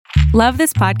Love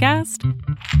this podcast?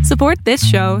 Support this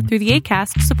show through the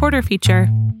Acast supporter feature.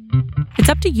 It's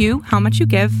up to you how much you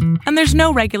give, and there's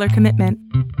no regular commitment.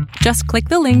 Just click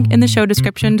the link in the show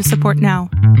description to support now.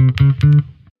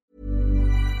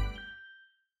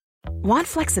 Want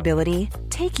flexibility?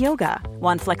 Take yoga.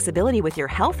 Want flexibility with your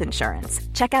health insurance?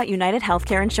 Check out United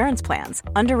Healthcare Insurance Plans.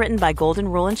 Underwritten by Golden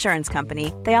Rule Insurance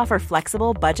Company, they offer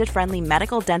flexible, budget-friendly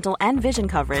medical, dental, and vision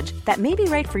coverage that may be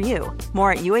right for you.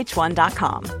 More at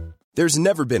uh1.com. There's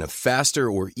never been a faster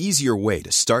or easier way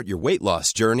to start your weight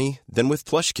loss journey than with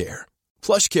PlushCare.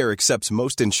 PlushCare accepts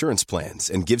most insurance plans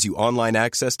and gives you online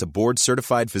access to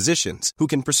board-certified physicians who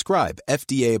can prescribe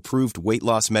FDA-approved weight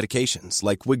loss medications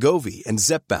like Wegovy and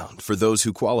Zepbound for those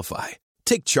who qualify.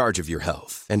 Take charge of your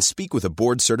health and speak with a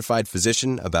board-certified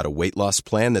physician about a weight loss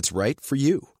plan that's right for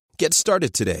you. Get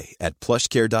started today at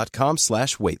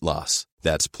plushcare.com/weight loss.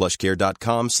 That's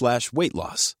plushcare.com/weight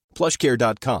loss.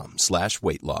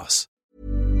 plushcare.com/weight loss.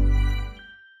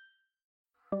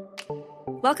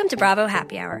 Welcome to Bravo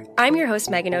Happy Hour. I'm your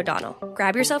host, Megan O'Donnell.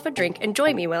 Grab yourself a drink and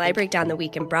join me while I break down the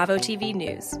week in Bravo TV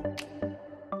news.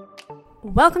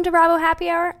 Welcome to Bravo Happy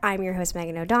Hour. I'm your host,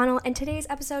 Megan O'Donnell, and today's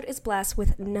episode is blessed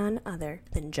with none other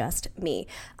than just me.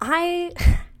 I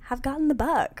have gotten the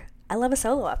bug. I love a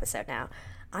solo episode now.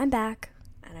 I'm back,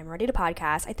 and I'm ready to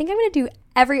podcast. I think I'm going to do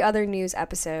every other news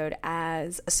episode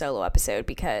as a solo episode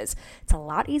because it's a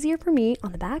lot easier for me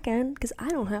on the back end because I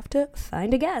don't have to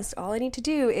find a guest. All I need to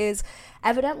do is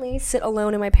evidently sit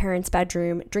alone in my parents'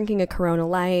 bedroom drinking a Corona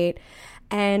Light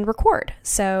and record.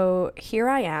 So here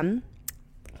I am,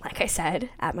 like I said,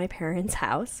 at my parents'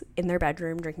 house in their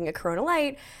bedroom drinking a Corona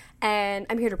Light, and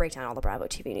I'm here to break down all the Bravo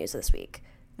TV news this week.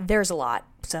 There's a lot,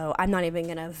 so I'm not even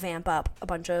going to vamp up a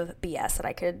bunch of BS that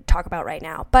I could talk about right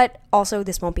now. But also,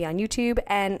 this won't be on YouTube,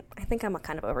 and I think I'm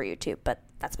kind of over YouTube, but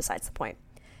that's besides the point.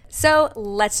 So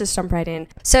let's just jump right in.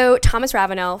 So Thomas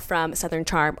Ravenel from Southern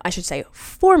Charm, I should say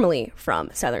formerly from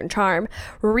Southern Charm,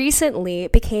 recently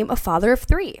became a father of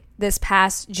 3. This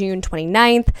past June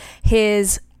 29th,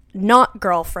 his not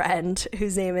girlfriend,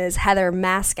 whose name is Heather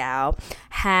Mascow,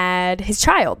 had his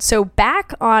child. So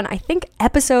back on, I think,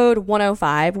 episode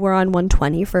 105, we're on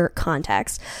 120 for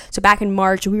context. So back in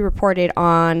March, we reported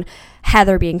on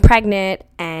Heather being pregnant,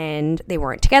 and they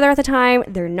weren't together at the time.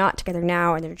 They're not together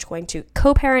now, and they're just going to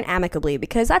co-parent amicably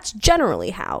because that's generally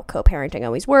how co-parenting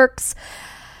always works.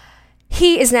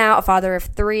 He is now a father of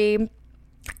 3,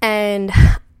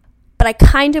 but I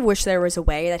kind of wish there was a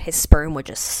way that his sperm would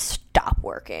just stop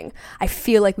working. I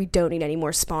feel like we don't need any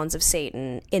more spawns of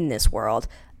Satan in this world.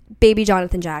 Baby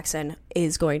Jonathan Jackson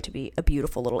is going to be a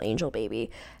beautiful little angel baby.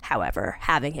 However,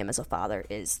 having him as a father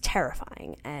is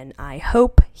terrifying, and I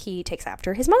hope he takes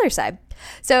after his mother's side.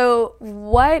 So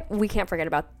what we can't forget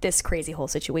about this crazy whole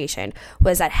situation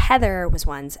was that Heather was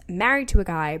once married to a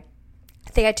guy.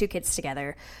 They had 2 kids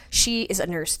together. She is a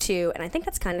nurse too, and I think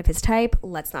that's kind of his type.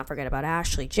 Let's not forget about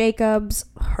Ashley Jacobs,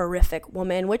 horrific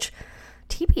woman, which,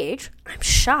 TBH, I'm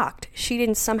shocked she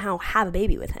didn't somehow have a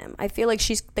baby with him. I feel like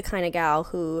she's the kind of gal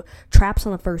who traps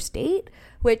on the first date,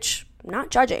 which, not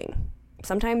judging.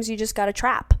 Sometimes you just gotta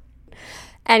trap.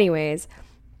 Anyways,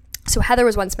 so Heather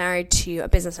was once married to a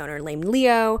business owner named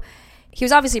Leo. He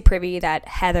was obviously privy that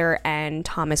Heather and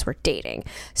Thomas were dating.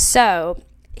 So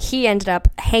he ended up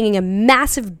hanging a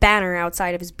massive banner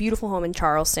outside of his beautiful home in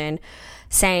Charleston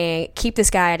saying, "Keep this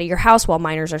guy out of your house while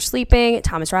minors are sleeping."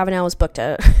 Thomas Ravenel was booked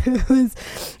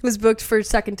was booked for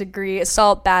 2nd-degree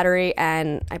assault, battery,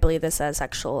 and I believe this says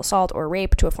sexual assault or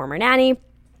rape to a former nanny.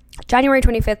 January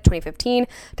 25th, 2015,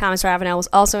 Thomas Ravenel was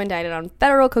also indicted on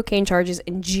federal cocaine charges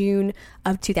in June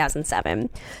of 2007.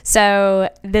 So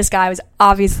this guy was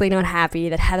obviously not happy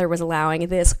that Heather was allowing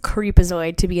this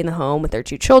creepazoid to be in the home with their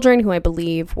 2 children, who I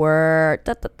believe were,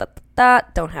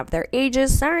 don't have their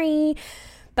ages, sorry.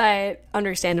 But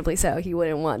understandably so, he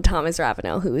wouldn't want Thomas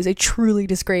Ravenel, who is a truly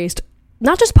disgraced,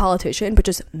 not just politician, but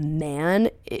just man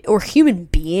or human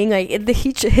being. Like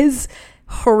his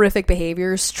horrific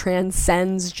behaviors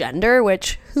transcends gender,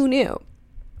 which who knew?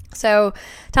 So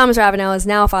Thomas Ravenel is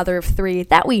now a father of 3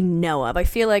 that we know of. I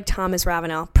feel like Thomas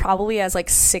Ravenel probably has like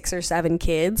 6 or 7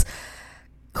 kids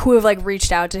who have like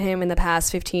reached out to him in the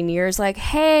past 15 years like,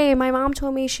 "Hey, my mom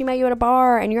told me she met you at a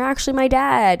bar and you're actually my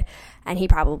dad." And he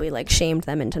probably like shamed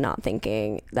them into not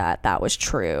thinking that that was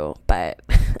true. But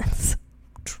that's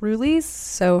truly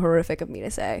so horrific of me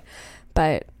to say.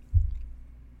 But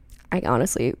I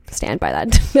honestly stand by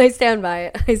that. I stand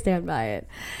by it.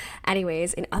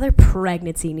 Anyways, in other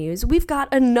pregnancy news, we've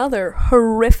got another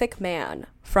horrific man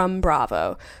from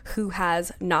Bravo who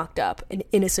has knocked up an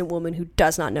innocent woman who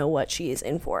does not know what she is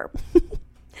in for.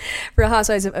 Real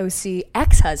Housewives of OC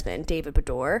ex-husband David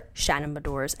Beador, Shannon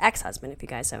Beador's ex-husband, if you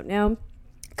guys don't know,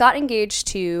 got engaged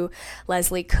to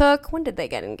Leslie Cook. When did they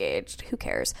get engaged? Who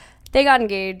cares? They got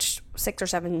engaged 6 or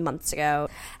 7 months ago,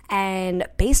 and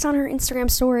based on her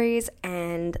Instagram stories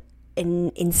and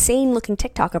an insane-looking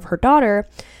TikTok of her daughter,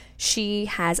 she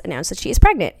has announced that she is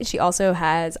pregnant. She also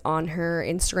has on her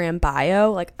Instagram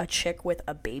bio like a chick with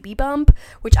a baby bump,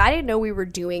 which I didn't know we were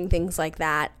doing things like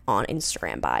that on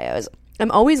Instagram bios. I'm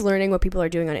always learning what people are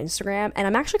doing on Instagram, and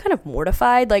I'm actually kind of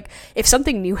mortified. Like, if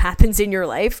something new happens in your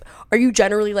life, are you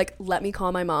generally like, let me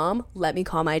call my mom, let me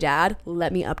call my dad,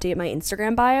 let me update my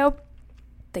Instagram bio?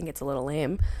 I think it's a little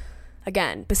lame.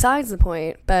 Again, besides the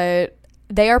point, but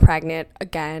they are pregnant.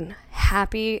 Again,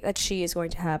 happy that she is going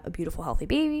to have a beautiful, healthy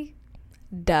baby.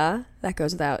 Duh, that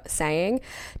goes without saying.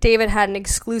 David had an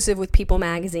exclusive with People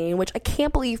Magazine, which I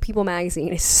can't believe People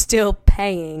Magazine is still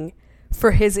paying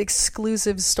for his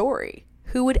exclusive story.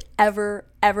 Who would ever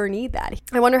need that?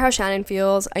 I wonder how Shannon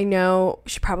feels. I know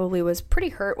she probably was pretty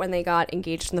hurt when they got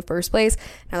engaged in the first place.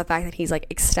 Now the fact that he's like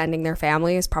extending their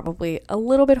family is probably a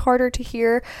little bit harder to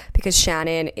hear because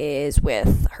Shannon is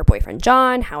with her boyfriend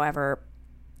John. However,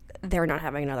 they're not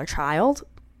having another child.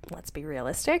 Let's be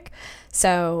realistic.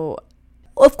 So,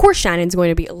 of course, Shannon's going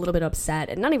to be a little bit upset,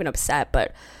 and not even upset,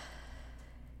 but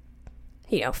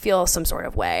feel some sort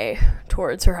of way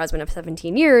towards her husband of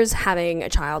 17 years having a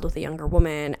child with a younger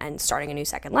woman and starting a new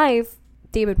second life.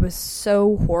 David was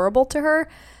so horrible to her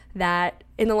that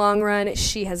in the long run,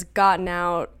 she has gotten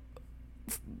out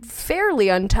fairly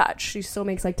untouched. She still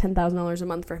makes like $10,000 a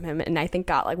month from him, and I think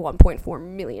got like $1.4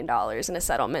 million in a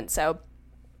settlement. So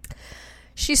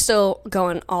she's still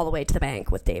going all the way to the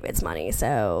bank with David's money.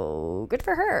 So good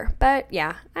for her. But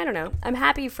yeah, I don't know. I'm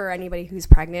happy for anybody who's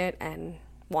pregnant and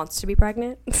wants to be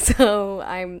pregnant, so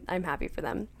I'm happy for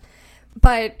them.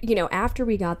 But after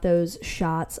we got those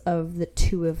shots of the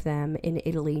two of them in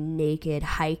Italy naked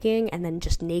hiking and then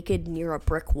just naked near a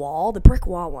brick wall, the brick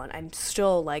wall one, I'm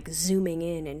still like zooming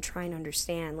in and trying to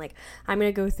understand. Like, I'm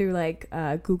gonna go through like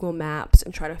Google Maps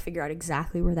and try to figure out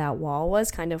exactly where that wall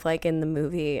was, kind of like in the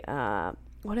movie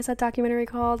what is that documentary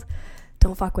called,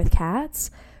 Don't Fuck with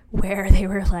Cats, where they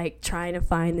were like trying to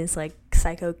find this like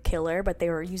psycho killer, but they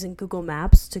were using Google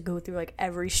Maps to go through like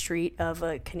every street of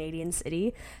a Canadian city,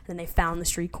 and then they found the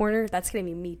street corner. That's gonna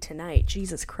be me tonight.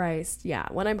 Jesus Christ. Yeah,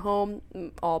 when I'm home,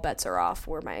 all bets are off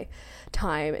where my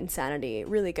time and sanity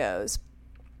really goes.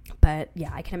 But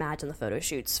yeah, I can imagine the photo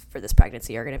shoots for this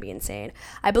pregnancy are going to be insane.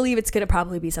 I believe it's going to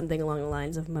probably be something along the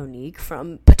lines of Monique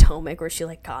from Potomac, where she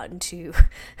like got into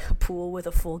a pool with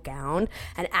a full gown,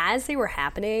 and as they were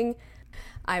happening,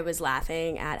 I was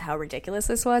laughing at how ridiculous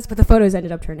this was, but the photos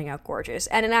ended up turning out gorgeous.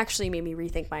 And it actually made me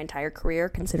rethink my entire career,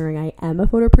 considering I am a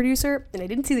photo producer, and I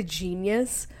didn't see the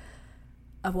genius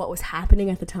of what was happening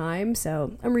at the time,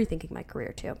 so I'm rethinking my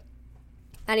career too.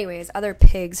 Anyways, other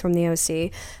pigs from the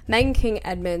OC. Meghan King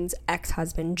Edmonds'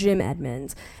 ex-husband, Jim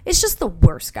Edmonds, is just the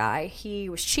worst guy. He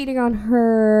was cheating on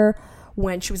her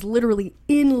when she was literally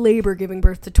in labor giving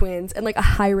birth to twins, and like a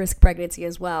high-risk pregnancy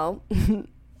as well.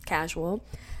 Casual.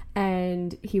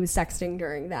 And he was sexting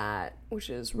during that, which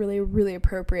is really, really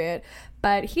appropriate.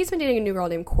 But he's been dating a new girl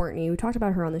named Courtney. We talked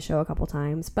about her on the show a couple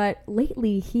times. But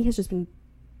lately, he has just been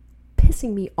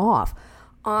pissing me off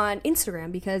on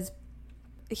Instagram because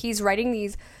he's writing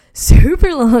these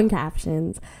super long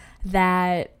captions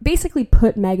that basically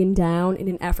put Meghan down in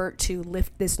an effort to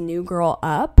lift this new girl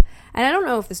up. And I don't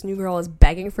know if this new girl is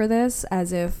begging for this,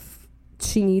 as if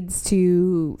she needs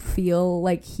to feel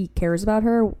like he cares about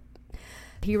her.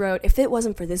 He wrote, "If it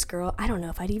wasn't for this girl, I don't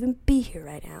know if I'd even be here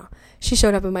right now. She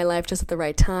showed up in my life just at the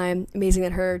right time. Amazing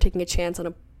that her taking a chance on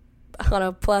a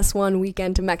 +1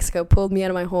 weekend to Mexico pulled me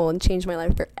out of my hole and changed my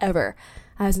life forever.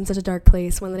 I was in such a dark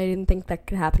place, one that I didn't think that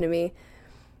could happen to me.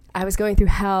 I was going through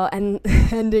hell and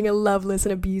ending a loveless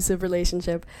and abusive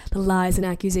relationship. The lies and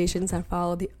accusations that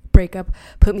followed the breakup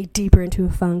put me deeper into a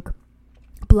funk.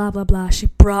 Blah, blah, blah. She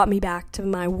brought me back to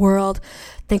my world.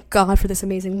 Thank God for this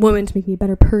amazing woman to make me a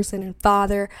better person and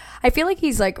father." I feel like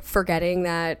he's like forgetting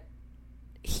that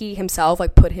he himself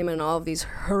like put him in all of these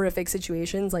horrific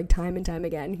situations like time and time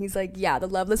again. He's like, yeah, the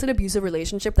loveless and abusive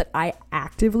relationship that I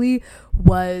actively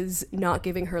was not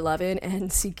giving her love in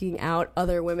and seeking out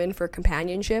other women for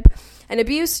companionship and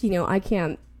abuse. I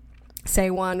can't say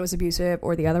one was abusive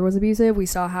or the other was abusive. We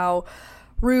saw how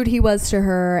rude he was to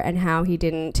her and how he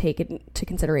didn't take into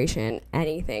consideration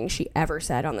anything she ever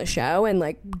said on the show and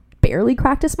like barely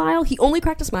cracked a smile. He only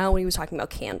cracked a smile when he was talking about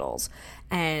candles,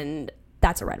 and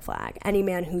that's a red flag. Any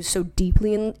man who's so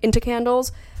deeply into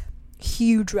candles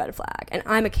Huge red flag. And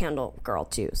I'm a candle girl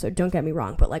too, so don't get me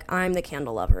wrong, but like I'm the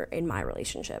candle lover in my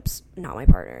relationships, not my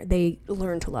partner. They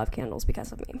learn to love candles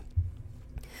because of me,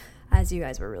 as you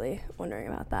guys were really wondering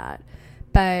about that.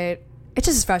 But it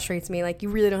just frustrates me. Like, you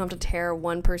really don't have to tear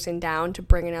one person down to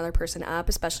bring another person up,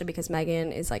 especially because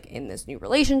Megan is like in this new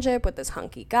relationship with this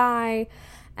hunky guy.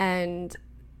 And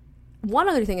one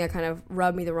other thing that kind of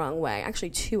rubbed me the wrong way,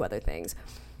 actually two other things.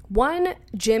 One,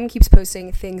 Jim keeps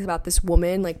posting things about this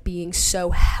woman like being so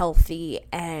healthy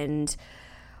and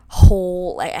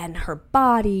whole, and her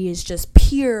body is just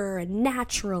pure and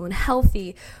natural and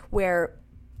healthy, where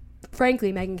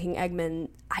frankly, Megan King Eggman,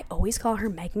 I always call her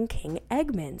Megan King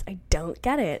Eggmans. I don't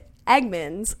get it.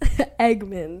 Eggmans.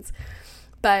 Eggmans.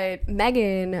 But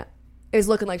Megan is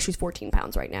looking like she's 14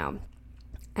 pounds right now.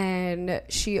 And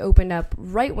she opened up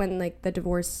right when like the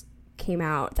divorce came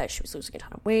out that she was losing a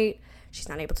ton of weight. She's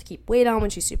not able to keep weight on when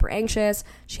she's super anxious.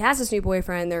 She has this new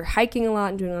boyfriend. They're hiking a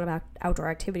lot and doing a lot of outdoor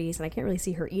activities, and I can't really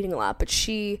see her eating a lot. But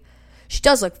she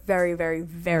does look very, very,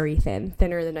 very thin.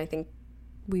 Thinner than I think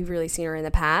we've really seen her in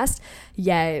the past.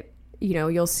 Yet, you know,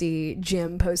 you'll see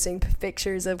Jim posting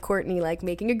pictures of Courtney like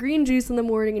making a green juice in the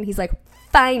morning, and he's like,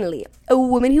 finally, a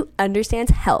woman who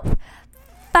understands health.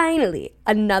 Finally,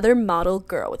 another model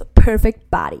girl with a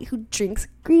perfect body who drinks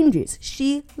green juice.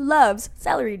 She loves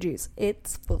celery juice.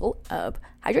 It's full of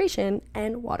hydration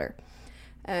and water.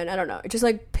 And I don't know, it just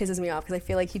like pisses me off because I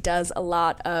feel like he does a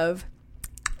lot of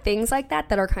things like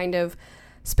that are kind of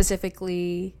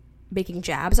specifically making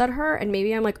jabs at her. And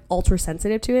maybe I'm like ultra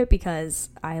sensitive to it because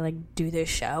I like do this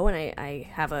show and I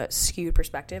have a skewed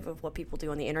perspective of what people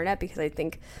do on the internet, because I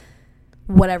think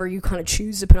whatever you kind of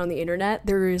choose to put on the internet,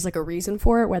 there is like a reason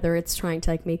for it, whether it's trying to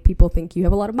like make people think you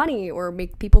have a lot of money, or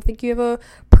make people think you have a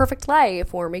perfect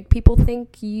life, or make people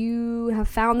think you have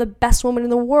found the best woman in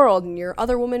the world and your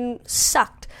other woman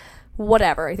sucked.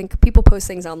 Whatever. I think people post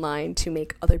things online to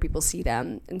make other people see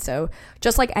them. And so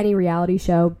just like any reality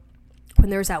show, when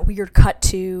there's that weird cut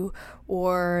to,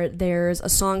 or there's a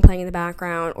song playing in the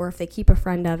background, or if they keep a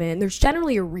friend of it, there's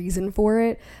generally a reason for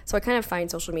it. So I kind of find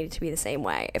social media to be the same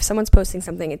way. If someone's posting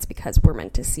something, it's because we're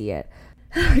meant to see it.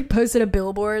 I posted a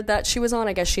billboard that she was on.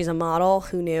 I guess she's a model.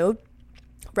 Who knew?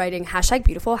 Writing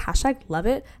 #beautiful, #love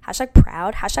it,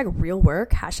 #proud, #real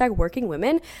work, #working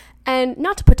women. And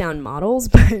not to put down models,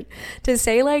 but to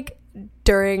say like,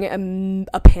 during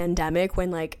a pandemic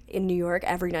when like in New York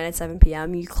every night at 7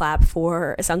 p.m. you clap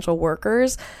for essential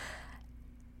workers,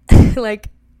 like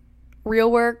real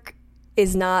work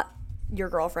is not your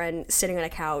girlfriend sitting on a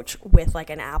couch with like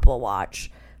an Apple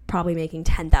Watch probably making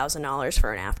 $10,000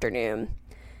 for an afternoon.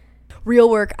 Real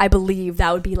work, I believe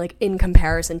that would be like in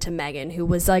comparison to Megan, who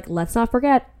was like, let's not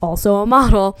forget, also a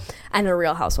model and a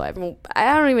Real Housewife.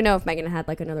 I don't even know if Megan had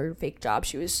like another fake job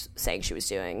she was saying she was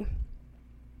doing.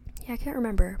 Yeah, I can't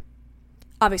remember.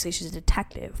 Obviously, she's a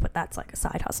detective, but that's like a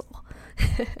side hustle.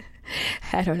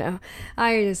 I don't know.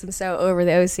 I just am so over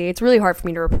the OC. It's really hard for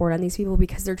me to report on these people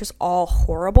because they're just all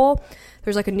horrible.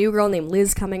 There's like a new girl named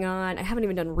Liz coming on. I haven't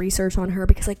even done research on her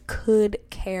because I could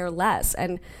care less.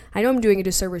 And I know I'm doing a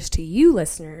disservice to you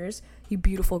listeners, you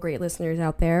beautiful, great listeners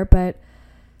out there, but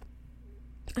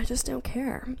I just don't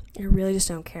care. I really just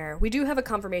don't care. We do have a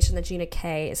confirmation that Gina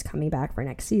K is coming back for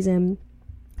next season.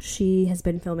 She has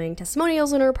been filming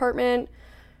testimonials in her apartment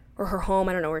or her home.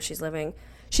 I don't know where she's living.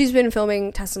 She's been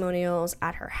filming testimonials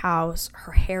at her house.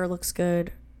 Her hair looks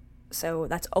good. So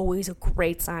that's always a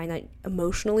great sign that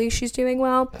emotionally she's doing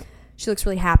well. She looks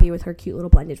really happy with her cute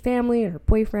little blended family and her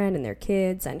boyfriend and their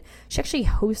kids. And she actually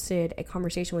hosted a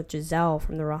conversation with Giselle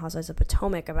from the Real Housewives of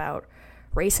Potomac about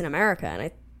race in America. And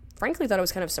I frankly thought it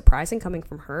was kind of surprising coming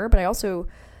from her, but I also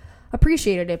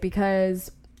appreciated it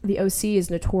because the OC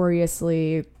is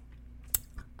notoriously,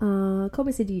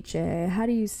 come si dice, how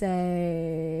do you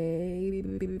say,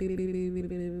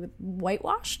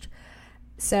 whitewashed?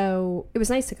 So it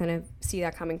was nice to kind of see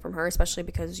that coming from her, especially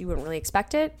because you wouldn't really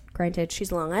expect it. Granted,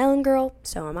 she's a Long Island girl,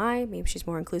 so am I. Maybe she's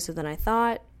more inclusive than I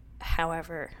thought.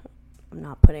 However, I'm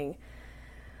not putting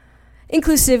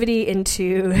inclusivity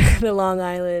into the Long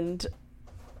Island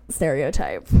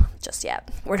stereotype just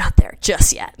yet. We're not there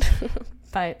just yet.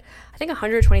 But I think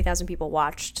 120,000 people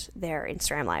watched their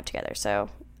Instagram live together. So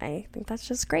I think that's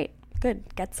just great. Good.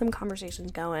 Get some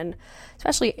conversations going,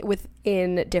 especially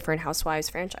within different Housewives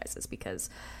franchises, because,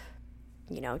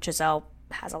 you know, Giselle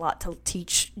has a lot to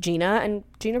teach Gina, and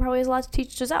Gina probably has a lot to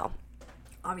teach Giselle.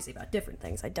 Obviously about different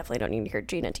things. I definitely don't need to hear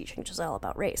Gina teaching Giselle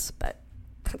about race, but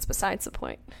that's besides the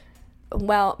point.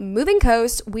 Well, moving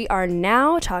coast, we are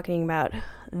now talking about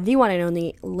the one and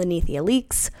only Linnethia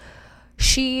Leakes.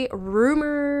 She,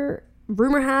 rumor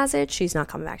has it, she's not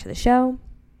coming back to the show.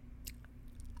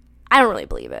 I don't really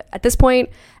believe it. At this point,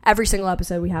 every single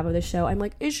episode we have of this show, I'm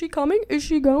like, is she coming? Is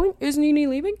she going? Is Nene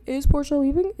leaving? Is Portia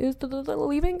leaving? Is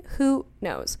leaving? Who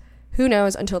knows? Who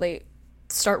knows until they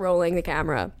start rolling the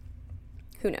camera?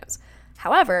 Who knows?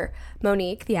 However,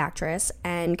 Monique, the actress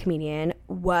and comedian,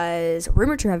 was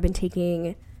rumored to have been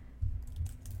taking...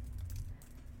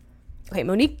 Okay,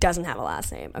 Monique doesn't have a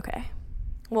last name. Okay.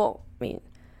 Well, I mean,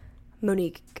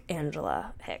 Monique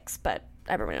Angela Hicks, but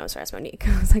everyone knows her as Monique.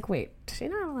 I was like, wait, does she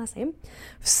not have a last name?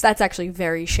 So that's actually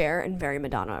very Cher and very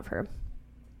Madonna of her.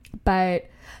 But,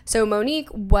 so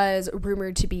Monique was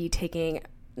rumored to be taking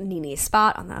Nene's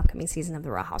spot on the upcoming season of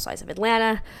The Real Housewives of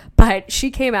Atlanta, but she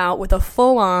came out with a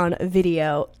full-on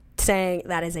video saying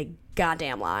that is a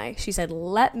goddamn lie. She said,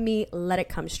 let it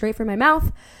come straight from my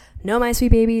mouth. No, my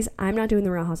sweet babies, I'm not doing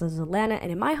The Real Housewives of Atlanta,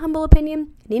 and in my humble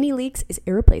opinion, Nene Leakes is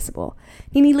irreplaceable.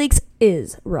 Nene Leakes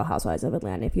is Real Housewives of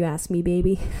Atlanta, if you ask me,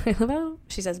 baby. I love how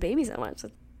she says baby so much. I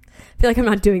feel like I'm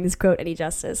not doing this quote any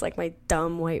justice. Like, my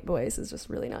dumb white voice is just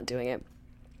really not doing it.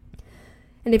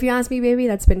 And if you ask me, baby,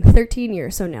 that's been 13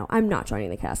 years, so no, I'm not joining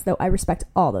the cast, though I respect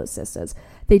all those sisters.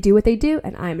 They do what they do,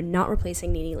 and I'm not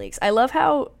replacing Nene Leakes. I love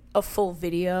how a full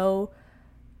video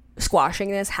squashing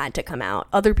this had to come out.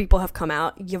 Other people have come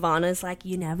out. Yvonne's like,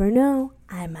 you never know,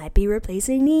 I might be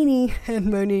replacing Nene. And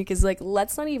Monique is like,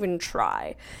 let's not even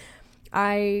try.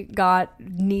 I got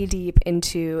knee deep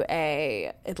into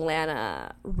a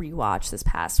Atlanta rewatch this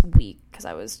past week because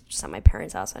I was just at my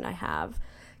parents' house and I have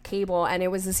cable, and it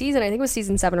was the season, I think it was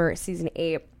season 7 or season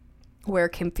 8, where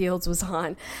Kim Fields was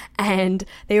on, and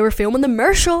they were filming the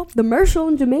Marshall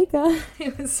in Jamaica.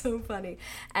 It was so funny.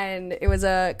 And it was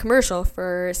a commercial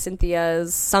for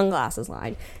Cynthia's sunglasses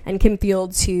line, and Kim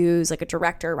Fields, who's like a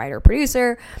director, writer,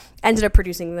 producer, ended up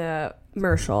producing the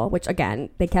Marshall, which again,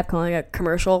 they kept calling it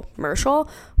commercial,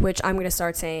 which I'm going to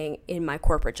start saying in my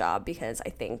corporate job because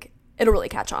I think it'll really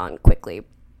catch on quickly.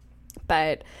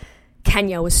 But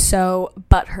Kenya was so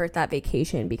butthurt that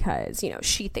vacation because, you know,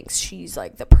 she thinks she's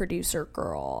like the producer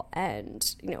girl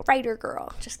and, you know, writer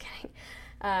girl. Just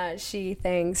kidding. She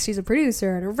thinks she's a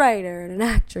producer and a writer and an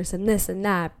actress and this and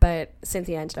that. But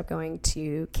Cynthia ended up going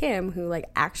to Kim, who like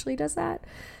actually does that,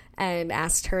 and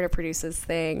asked her to produce this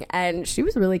thing. And she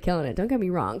was really killing it. Don't get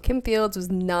me wrong. Kim Fields was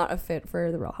not a fit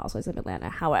for The Real Housewives of Atlanta.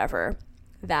 However,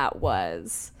 that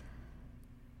was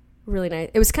really nice.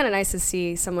 It was kind of nice to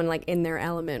see someone like in their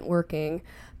element working.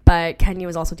 But Kenya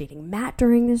was also dating Matt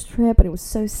during this trip, and it was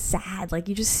so sad. Like,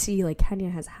 you just see like Kenya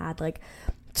has had like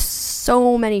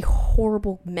so many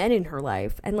horrible men in her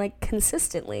life, and like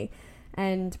consistently.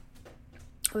 And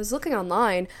I was looking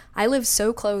online. I live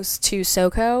so close to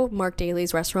SoCo, Mark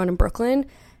Daly's restaurant in Brooklyn,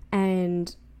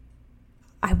 and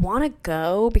I want to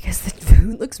go because the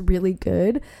food looks really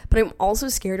good, but I'm also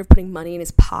scared of putting money in his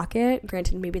pocket.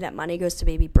 Granted, maybe that money goes to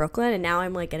baby Brooklyn, and now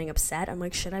I'm like getting upset. I'm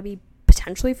like, should I be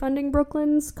potentially funding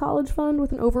Brooklyn's college fund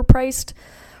with an overpriced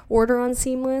order on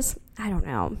Seamless? I don't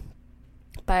know.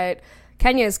 But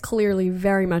Kenya is clearly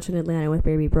very much in Atlanta with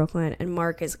baby Brooklyn, and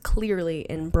Mark is clearly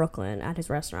in Brooklyn at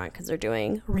his restaurant because they're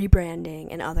doing rebranding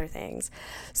and other things.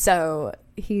 So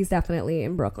he's definitely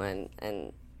in Brooklyn,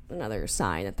 and another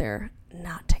sign that they're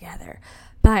not together.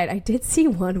 But I did see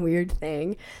one weird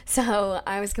thing. So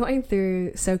I was going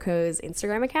through SoCo's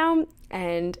Instagram account,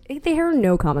 and they have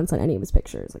no comments on any of his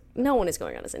pictures. Like, no one is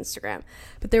going on his Instagram.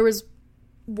 But there was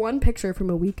one picture from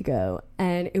a week ago,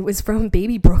 and it was from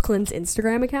baby Brooklyn's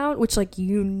Instagram account, which, like,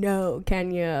 you know,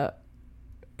 Kenya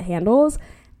handles,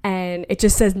 and it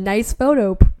just says nice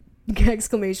photo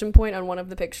exclamation point on one of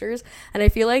the pictures. And I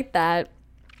feel like that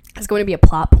is going to be a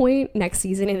plot point next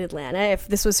season in Atlanta. If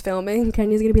this was filming,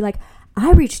 Kenya's going to be like,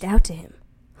 I reached out to him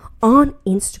on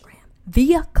Instagram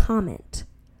via comment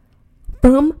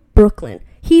from Brooklyn.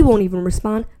 He won't even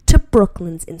respond to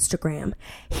Brooklyn's Instagram.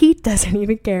 He doesn't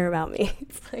even care about me.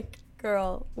 It's like,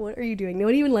 girl, what are you doing? No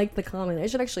one even liked the comment. I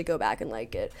should actually go back and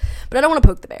like it. But I don't want to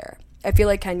poke the bear. I feel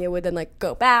like Kenya would then like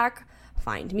go back,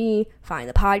 find me, find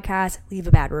the podcast, leave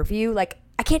a bad review. Like,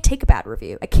 I can't take a bad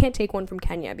review. I can't take one from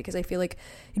Kenya because I feel like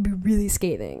it'd be really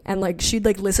scathing. And like, she'd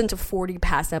like listen to 40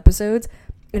 past episodes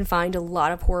and find a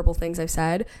lot of horrible things I've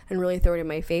said and really throw it in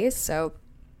my face. So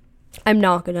I'm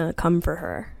not gonna come for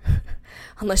her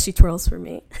unless she twirls for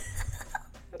me.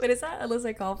 What is that? Unless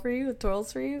I call for you,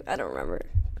 twirls for you? I don't remember.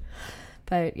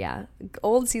 But yeah,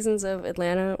 old seasons of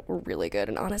Atlanta were really good.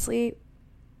 And honestly,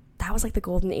 that was like the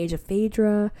golden age of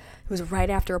Phaedra. It was right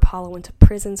after Apollo went to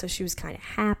prison, so she was kind of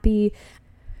happy.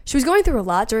 She was going through a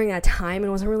lot during that time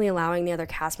and wasn't really allowing the other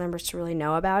cast members to really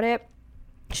know about it.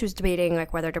 She was debating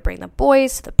like whether to bring the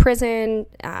boys to the prison,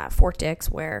 Fort Dix,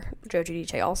 where Joe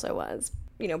Giudice also was.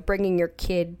 You know, bringing your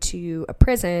kid to a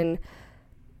prison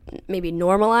maybe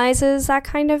normalizes that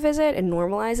kind of visit and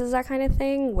normalizes that kind of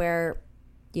thing where,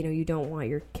 you know, you don't want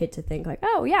your kid to think like,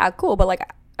 oh yeah, cool, but like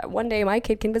one day my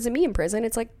kid can visit me in prison.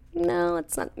 It's like, no,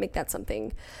 let's not make that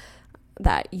something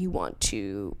that you want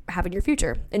to have in your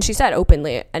future. And she said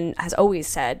openly, and has always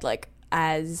said, like,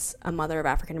 as a mother of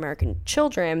African American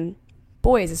children,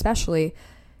 boys especially,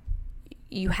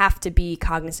 you have to be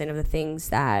cognizant of the things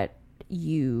that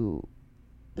you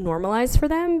normalize for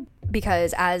them,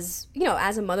 because as you know,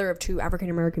 as a mother of 2 African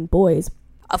American boys,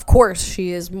 of course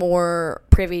she is more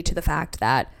privy to the fact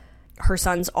that her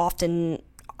sons often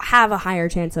have a higher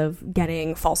chance of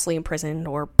getting falsely imprisoned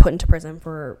or put into prison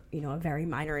for, you know, a very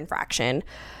minor infraction,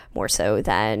 more so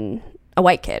than a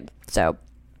white kid. So,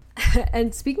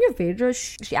 and speaking of Phaedra,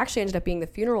 she actually ended up being the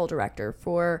funeral director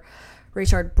for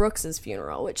Rayshard Brooks's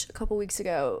funeral, which a couple weeks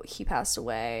ago he passed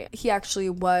away. He actually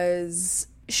was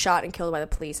shot and killed by the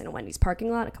police in a Wendy's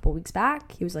parking lot a couple weeks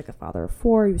back. He was like a father of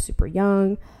 4. He was super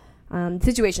young. The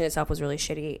situation itself was really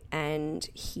shitty, and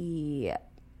he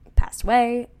passed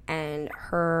away, and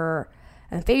her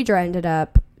and Phaedra ended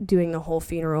up doing the whole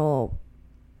funeral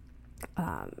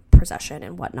procession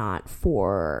and whatnot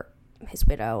for his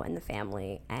widow and the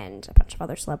family, and a bunch of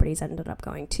other celebrities ended up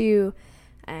going too.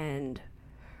 And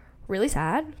really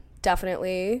sad.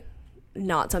 Definitely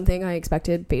not something I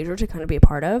expected Phaedra to kind of be a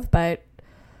part of, but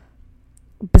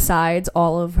besides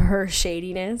all of her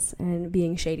shadiness and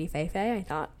being shady Feifei, I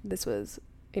thought this was,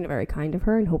 you know, very kind of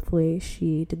her, and hopefully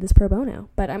she did this pro bono.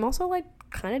 But I'm also like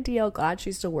kind of DL glad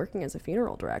she's still working as a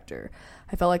funeral director.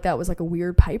 I felt like that was like a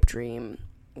weird pipe dream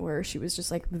where she was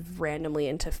just like randomly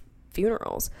into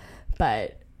funerals,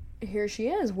 but here she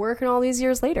is working all these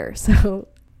years later. So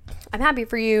I'm happy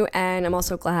for you, and I'm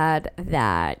also glad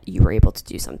that you were able to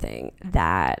do something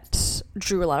that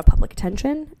drew a lot of public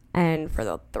attention, and for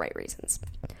the right reasons.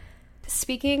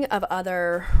 Speaking of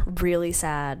other really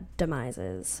sad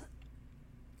demises,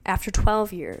 after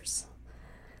 12 years,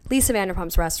 Lisa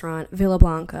Vanderpump's restaurant, Villa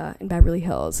Blanca in Beverly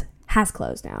Hills, has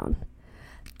closed down.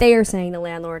 They are saying the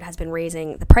landlord has been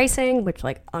raising the pricing, which,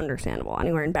 like, understandable.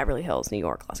 Anywhere in Beverly Hills, New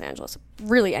York, Los Angeles,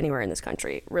 really anywhere in this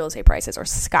country, real estate prices are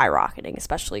skyrocketing,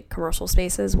 especially commercial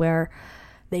spaces where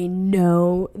they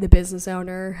know the business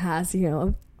owner has, you know,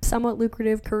 a somewhat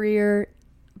lucrative career,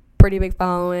 pretty big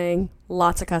following,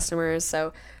 lots of customers.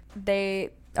 So they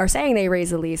are saying they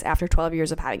raised the lease after 12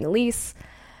 years of having the lease,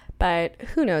 but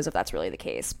who knows if that's really the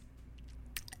case.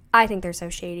 I think they're so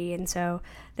shady, and so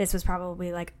this was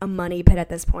probably like a money pit at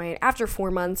this point. After 4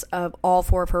 months of all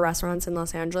 4 of her restaurants in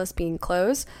Los Angeles being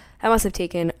closed, that must have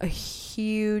taken a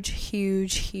huge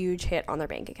hit on their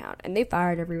bank account. And they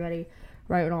fired everybody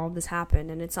right when all of this happened,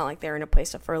 and it's not like they're in a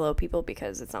place to furlough people,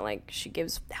 because it's not like she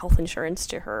gives health insurance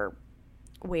to her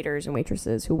waiters and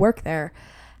waitresses who work there.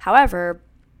 However,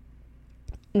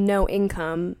 no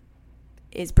income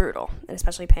is brutal, and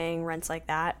especially paying rents like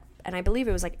that. And I believe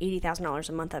it was like $80,000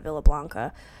 a month at Villa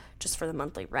Blanca just for the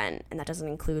monthly rent, and that doesn't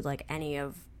include like any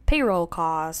of payroll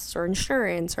costs or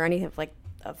insurance or any of like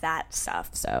of that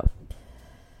stuff. So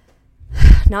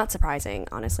not surprising,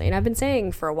 honestly. And I've been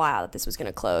saying for a while that this was going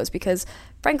to close, because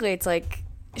frankly it's like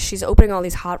she's opening all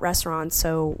these hot restaurants,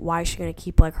 so why is she going to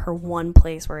keep like her one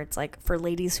place where it's like for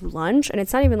ladies who lunch? And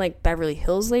it's not even like Beverly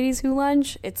Hills ladies who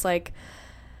lunch, it's like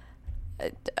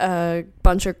a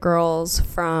bunch of girls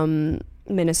from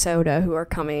Minnesota who are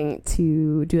coming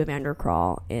to do a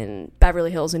Vandercrawl in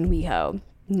Beverly Hills and WeHo,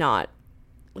 not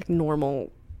like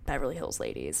normal Beverly Hills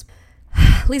ladies.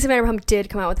 Lisa Vanderpump did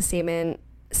come out with a statement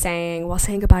saying, while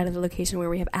saying goodbye to the location where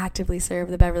we have actively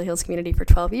served the Beverly Hills community for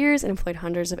 12 years and employed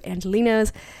hundreds of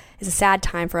Angelinos, is a sad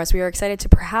time for us. We are excited to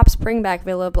perhaps bring back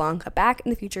Villa Blanca back in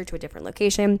the future to a different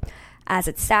location, as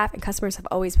its staff and customers have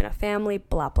always been a family,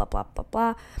 blah, blah, blah, blah,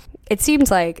 blah. It seems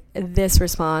like this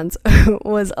response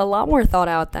was a lot more thought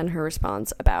out than her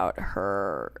response about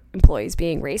her employees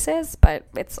being racist, but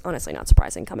it's honestly not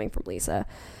surprising coming from Lisa.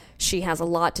 She has a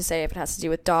lot to say if it has to do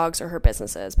with dogs or her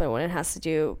businesses, but when it has to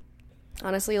do,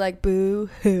 honestly, like,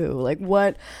 boo-hoo, like,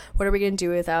 what are we going to do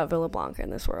without Villa Blanca in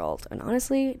this world? And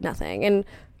honestly, nothing. And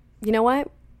you know what?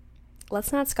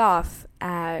 Let's not scoff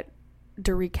at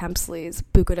Dorit Kempsley's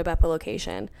Buca di Beppo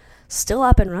location. Still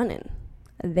up and running.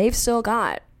 They've still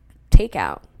got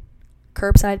takeout,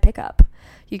 curbside pickup.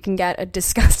 You can get a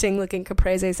disgusting looking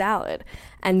caprese salad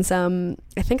and some,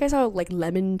 I think I saw like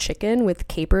lemon chicken with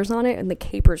capers on it, and the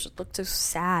capers looked so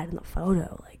sad in the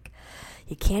photo. Like,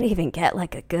 you can't even get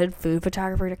like a good food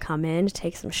photographer to come in to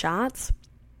take some shots.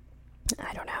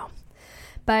 I don't know.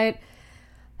 But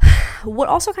what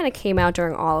also kind of came out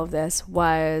during all of this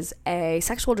was a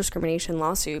sexual discrimination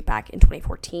lawsuit back in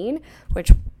 2014,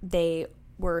 which they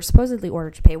were supposedly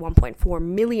ordered to pay $1.4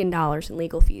 million in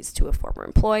legal fees to a former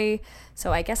employee.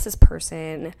 So I guess this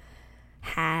person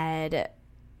had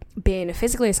been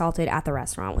physically assaulted at the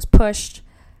restaurant, was pushed.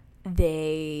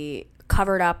 They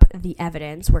covered up the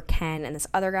evidence where Ken and this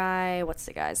other guy, what's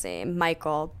the guy's name,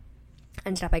 Michael,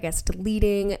 ended up, I guess,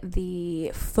 deleting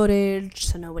the footage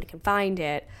so nobody can find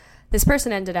it. This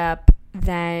person ended up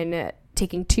then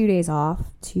taking 2 days off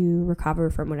to recover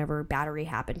from whatever battery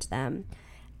happened to them.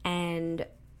 And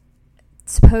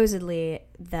supposedly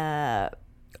the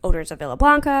owners of Villa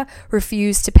Blanca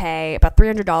refused to pay about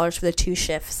 $300 for the 2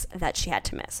 shifts that she had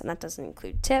to miss. And that doesn't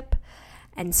include tip.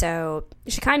 And so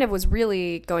she kind of was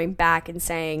really going back and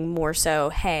saying more so,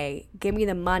 hey, give me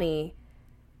the money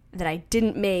that I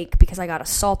didn't make because I got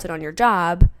assaulted on your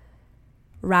job,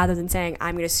 rather than saying,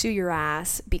 I'm going to sue your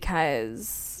ass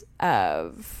because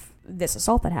of this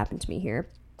assault that happened to me here.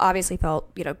 Obviously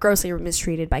felt, grossly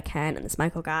mistreated by Ken and this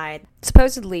Michael guy.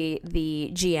 Supposedly,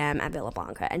 the GM at Villa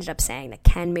Blanca ended up saying that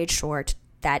Ken made sure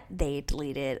that they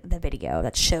deleted the video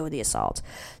that showed the assault.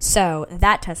 So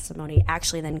that testimony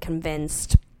actually then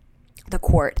convinced the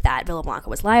court that Villa Blanca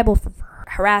was liable for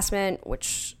harassment,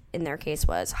 which in their case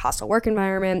was hostile work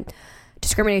environment,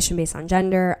 discrimination based on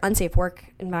gender, unsafe work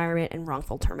environment, and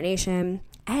wrongful termination.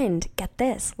 And get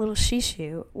this, little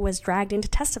Shishu was dragged in to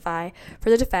testify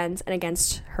for the defense and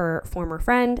against her former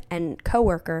friend and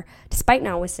co-worker, despite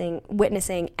not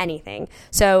witnessing anything.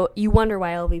 So you wonder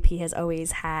why LVP has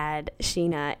always had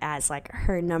Scheana as like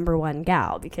her number one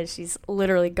gal, because she's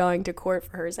literally going to court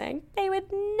for her saying they would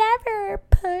never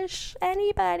push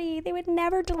anybody. They would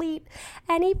never delete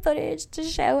any footage to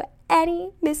show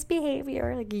any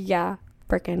misbehavior. Like, yeah,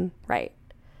 freaking right.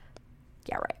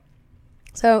 Yeah, right.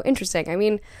 So, interesting. I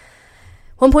mean,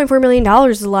 $1.4 million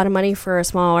is a lot of money for a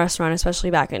small restaurant, especially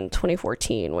back in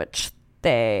 2014, when did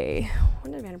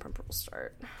Vanderpump Rules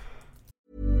start?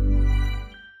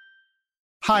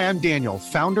 Hi, I'm Daniel,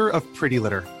 founder of Pretty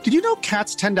Litter. Did you know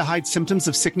cats tend to hide symptoms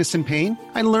of sickness and pain?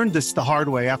 I learned this the hard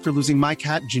way after losing my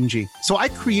cat, Gingy. So I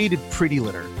created Pretty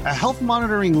Litter, a health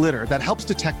monitoring litter that helps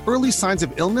detect early signs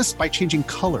of illness by changing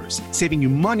colors, saving you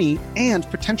money and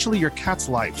potentially your cat's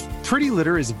life. Pretty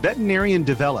Litter is veterinarian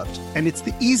developed, and it's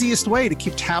the easiest way to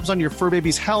keep tabs on your fur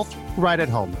baby's health right at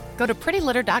home. Go to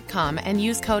prettylitter.com and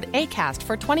use code ACAST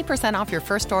for 20% off your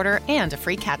first order and a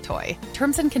free cat toy.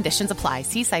 Terms and conditions apply.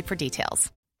 See site for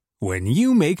details. When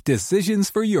you make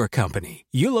decisions for your company,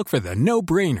 you look for the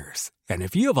no-brainers. And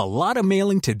if you have a lot of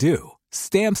mailing to do,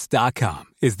 Stamps.com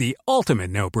is the ultimate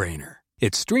no-brainer.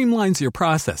 It streamlines your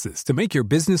processes to make your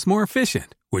business more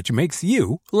efficient, which makes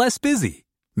you less busy.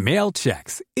 Mail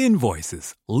checks,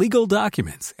 invoices, legal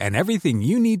documents, and everything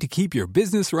you need to keep your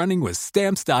business running with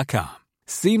Stamps.com.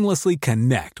 Seamlessly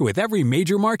connect with every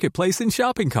major marketplace and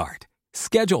shopping cart.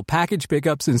 Schedule package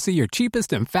pickups and see your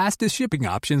cheapest and fastest shipping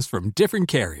options from different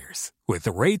carriers, with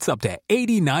rates up to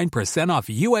 89% off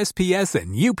USPS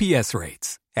and UPS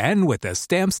rates. And with the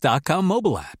Stamps.com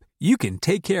mobile app, you can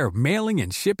take care of mailing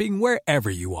and shipping wherever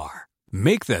you are.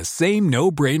 Make the same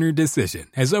no-brainer decision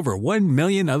as over 1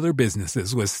 million other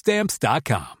businesses with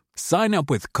Stamps.com. Sign up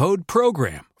with code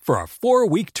PROGRAM for a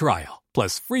 4-week trial,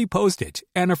 plus free postage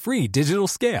and a free digital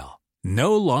scale.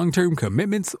 No long-term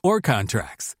commitments or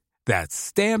contracts. That's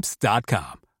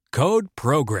Stamps.com. Code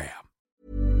PROGRAM.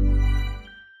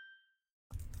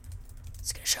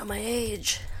 It's going to show my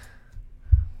age.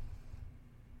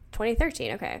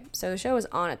 2013, okay. So the show was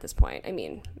on at this point. I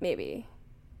mean, maybe.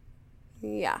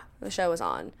 Yeah, the show was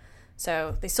on.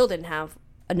 So they still didn't have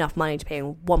enough money to pay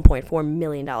 $1.4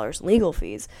 million in legal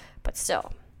fees. But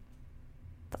still,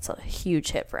 that's a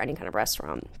huge hit for any kind of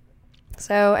restaurant.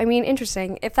 So, I mean,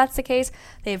 interesting. If that's the case,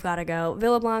 they've got to go.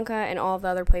 Villa Blanca and all the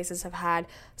other places have had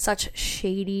such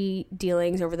shady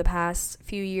dealings over the past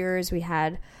few years. We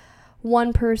had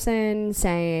one person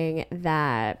saying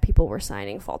that people were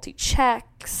signing faulty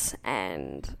checks,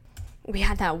 and we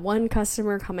had that one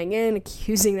customer coming in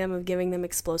accusing them of giving them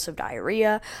explosive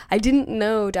diarrhea. I didn't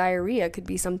know diarrhea could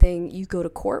be something you go to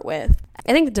court with.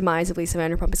 I think the demise of Lisa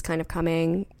Vanderpump is kind of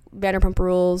coming. Vanderpump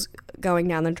Rules going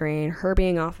down the drain, her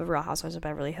being off of Real Housewives of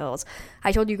Beverly Hills.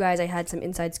 I told you guys I had some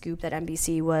inside scoop that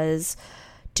NBC was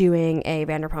doing a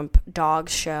Vanderpump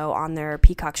Dogs show on their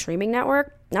Peacock streaming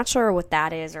network. Not sure what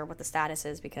that is or what the status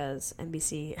is, because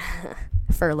NBC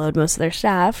furloughed most of their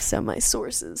staff, so my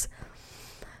source is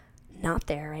not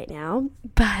there right now.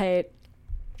 But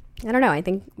I don't know. I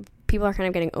think people are kind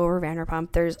of getting over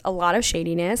Vanderpump. There's a lot of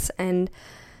shadiness, and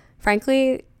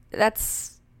frankly,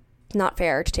 that's not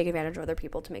fair to take advantage of other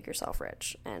people to make yourself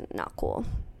rich, and not cool.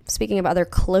 Speaking of other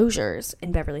closures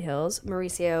in Beverly Hills,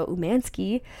 Mauricio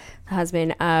Umansky, the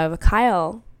husband of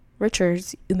Kyle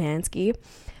Umansky,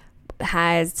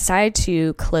 has decided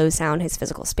to close down his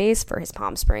physical space for his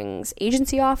Palm Springs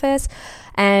agency office.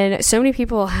 And so many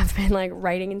people have been like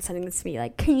writing and sending this to me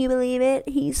like, can you believe it?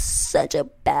 He's such a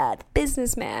bad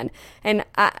businessman. And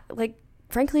I, like,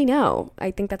 frankly, no.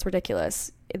 I think that's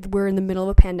ridiculous. We're in the middle of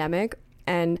a pandemic,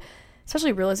 and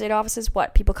especially real estate offices,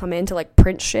 people come in to like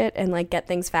print shit and like get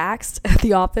things faxed at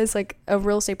the office. Like, a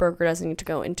real estate broker doesn't need to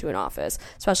go into an office,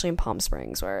 especially in Palm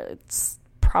Springs, where it's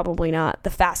probably not the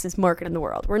fastest market in the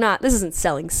world. This isn't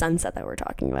selling Sunset that we're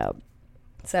talking about.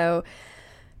 So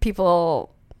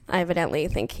people evidently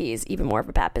think he's even more of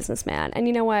a bad businessman. And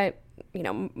you know what? You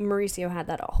know, Mauricio had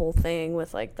that whole thing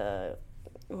with like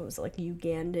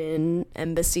Ugandan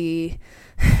embassy.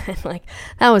 And like,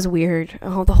 that was weird.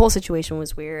 The whole situation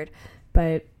was weird.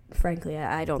 But frankly,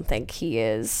 I don't think he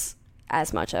is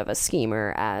as much of a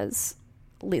schemer as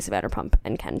Lisa Vanderpump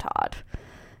and Ken Todd.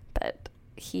 But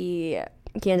he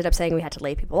ended up saying we had to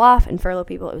lay people off and furlough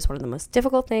people. It was one of the most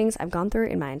difficult things I've gone through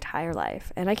in my entire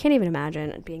life. And I can't even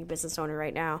imagine being a business owner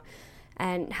right now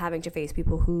and having to face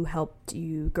people who helped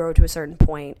you grow to a certain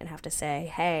point and have to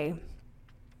say, hey,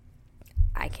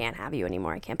 I can't have you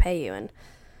anymore. I can't pay you. And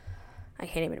I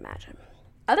can't even imagine.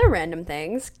 Other random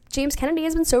things. James Kennedy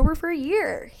has been sober for a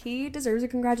year. He deserves a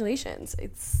congratulations.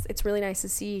 It's really nice to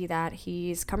see that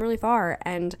he's come really far.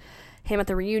 And him at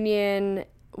the reunion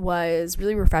was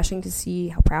really refreshing to see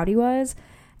how proud he was.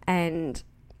 And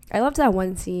I loved that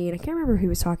one scene. I can't remember who he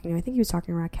was talking to. I think he was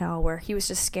talking to Raquel, where he was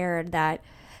just scared that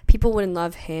people wouldn't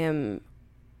love him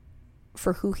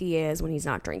for who he is when he's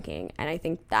not drinking. And I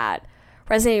think that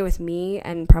resonated with me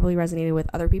and probably resonated with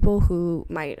other people who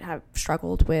might have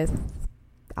struggled with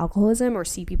alcoholism or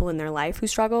see people in their life who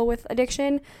struggle with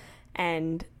addiction.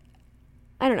 And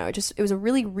I don't know, it was a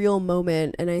really real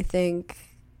moment. And I think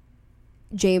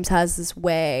James has this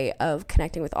way of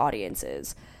connecting with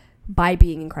audiences by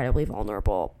being incredibly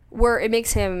vulnerable, where it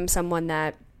makes him someone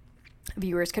that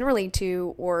viewers can relate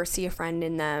to or see a friend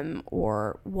in them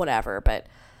or whatever. But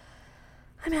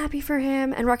I'm happy for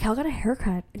him. And Raquel got a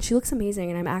haircut and she looks amazing.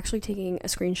 And I'm actually taking a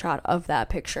screenshot of that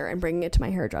picture and bringing it to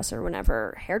my hairdresser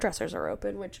whenever hairdressers are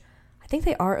open, which I think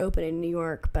they are open in New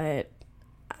York, but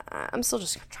I'm still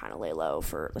just trying to lay low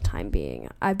for the time being.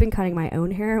 I've been cutting my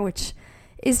own hair, which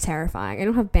is terrifying. I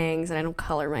don't have bangs and I don't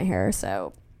color my hair,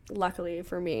 so luckily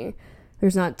for me,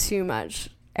 there's not too much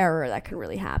error that can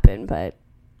really happen. But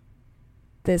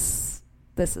this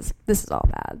is all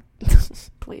bad.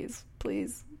 Please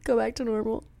go back to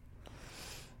normal.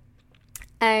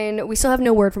 And we still have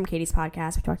no word from Katie's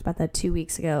podcast. We talked about that 2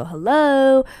 weeks ago.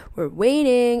 Hello, we're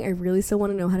waiting. I really still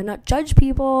want to know how to not judge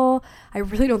people. I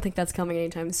really don't think that's coming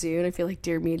anytime soon. I feel like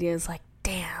Dear Media is like,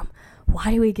 damn,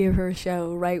 why do we give her a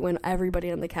show right when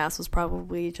everybody on the cast was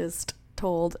probably just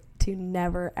told to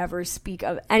never ever speak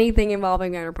of anything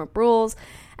involving Vanderpump Rules?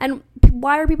 And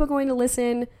why are people going to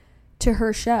listen to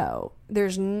her show?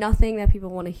 There's nothing that people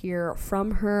want to hear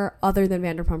from her other than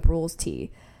Vanderpump Rules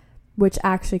tea, which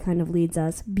actually kind of leads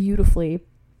us beautifully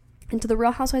into the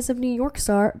Real Housewives of New York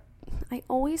star. I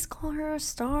always call her a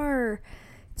star.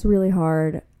 It's really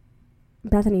hard.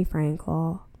 Bethany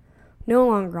Frankel. No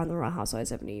longer on the Real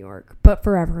Housewives of New York, but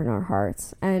forever in our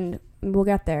hearts. And we'll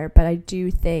get there, but I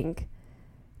do think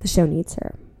the show needs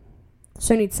her. The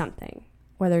show needs something.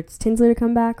 Whether it's Tinsley to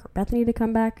come back or Bethany to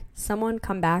come back, someone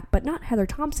come back, but not Heather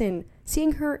Thompson.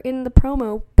 Seeing her in the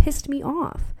promo pissed me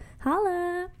off.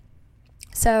 Holla!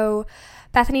 So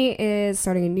Bethany is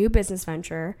starting a new business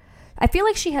venture. I feel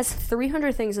like she has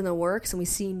 300 things in the works and we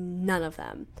see none of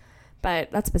them.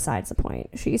 But that's besides the point.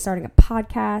 She's starting a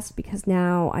podcast because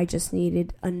now I just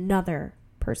needed another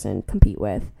person to compete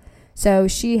with. So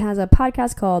she has a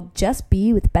podcast called Just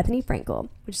Be with Bethany Frankel,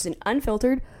 which is an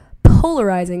unfiltered,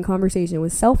 polarizing conversation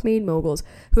with self-made moguls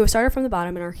who have started from the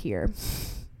bottom and are here.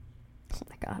 Oh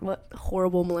my God, what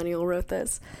horrible millennial wrote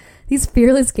this. These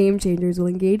fearless game changers will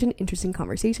engage in interesting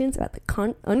conversations about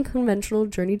the unconventional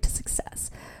journey to success,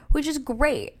 which is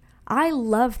great. I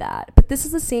love that. But this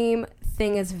is the same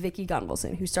thing as Vicky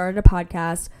Gunvalson, who started a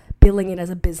podcast billing it as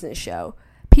a business show.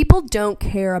 People don't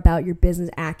care about your business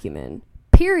acumen.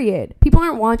 Period. People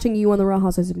aren't watching you on the Real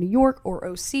Housewives of New York or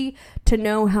OC to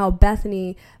know how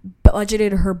Bethany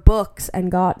budgeted her books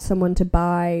and got someone to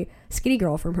buy Skinny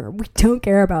Girl from her. We don't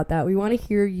care about that. We want to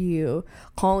hear you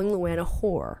calling Luann a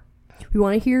whore. We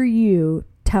want to hear you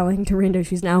telling Dorinda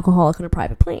she's an alcoholic on a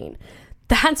private plane.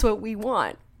 That's what we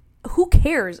want. Who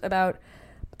cares about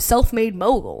self-made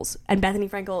moguls and Bethany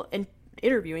Frankel and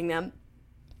interviewing them?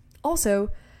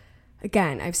 Also,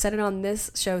 again, I've said it on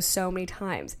this show so many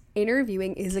times.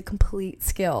 Interviewing is a complete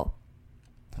skill.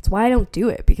 That's why I don't do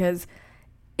it, because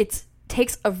it's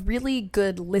takes a really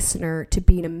good listener to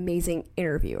be an amazing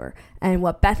interviewer. And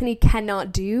what Bethany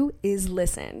cannot do is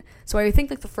listen. So I think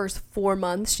like the first 4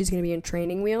 months she's going to be in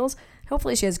training wheels.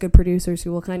 Hopefully she has good producers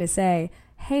who will kind of say,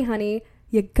 hey, honey,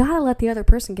 you got to let the other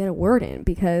person get a word in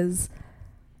because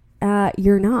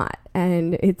you're not.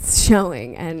 And it's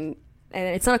showing. And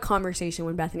it's not a conversation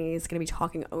when Bethany is going to be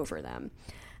talking over them.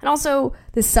 And also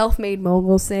the self-made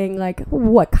mogul saying like,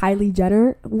 what, Kylie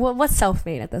Jenner? What's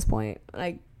self-made at this point?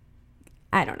 Like,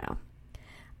 I don't know.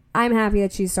 I'm happy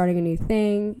that she's starting a new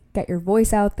thing. Get your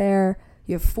voice out there.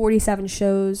 You have 47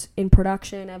 shows in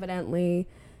production, evidently.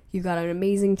 You've got an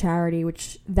amazing charity,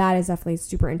 which that is definitely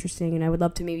super interesting. And I would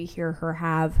love to maybe hear her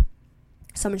have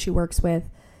someone she works with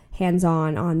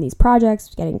hands-on on these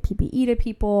projects, getting PPE to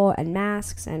people and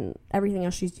masks and everything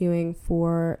else she's doing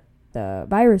for the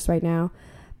virus right now.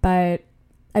 But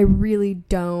I really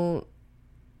don't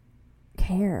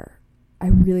care.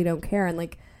 And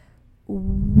like,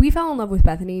 we fell in love with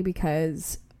Bethany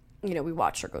because, you know, we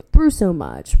watched her go through so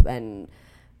much and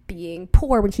being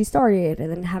poor when she started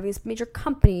and then having this major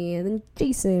company and then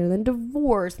Jason and then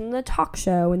divorce and the talk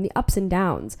show and the ups and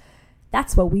downs.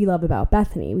 That's what we love about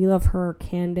Bethany. We love her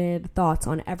candid thoughts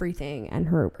on everything and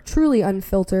her truly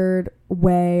unfiltered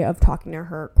way of talking to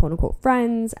her quote unquote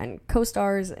friends and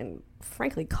co-stars and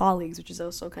frankly colleagues, which is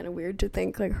also kind of weird to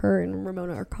think like her and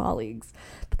Ramona are colleagues,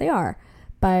 but they are.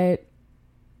 But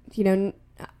you know,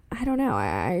 I don't know.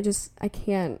 I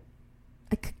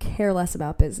could care less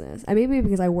about business. Maybe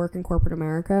because I work in corporate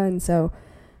America, and so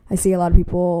I see a lot of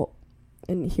people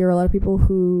and hear a lot of people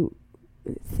who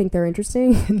think they're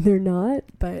interesting and they're not,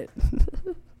 but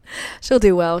she'll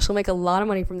do well. She'll make a lot of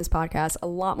money from this podcast, a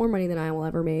lot more money than I will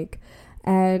ever make.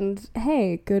 And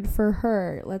hey, good for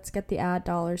her. Let's get the ad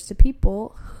dollars to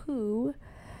people who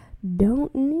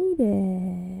don't need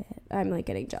it. I'm like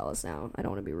getting jealous now. I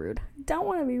don't want to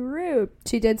be rude.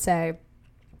 She did say,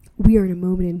 we are in a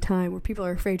moment in time where people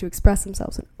are afraid to express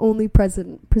themselves and only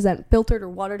present filtered or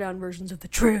watered down versions of the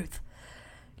truth.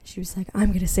 She was like, I'm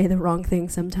going to say the wrong thing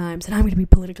sometimes and I'm going to be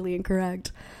politically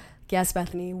incorrect. Yes,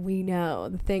 Bethany, we know.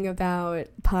 The thing about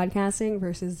podcasting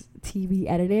versus TV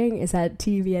editing is that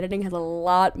TV editing has a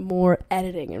lot more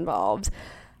editing involved.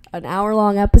 An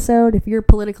hour-long episode, if you're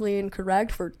politically incorrect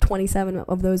for 27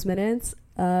 of those minutes,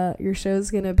 your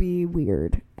show's going to be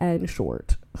weird and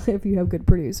short if you have good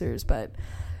producers. But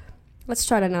let's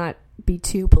try to not be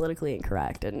too politically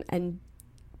incorrect and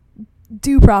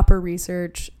do proper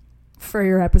research for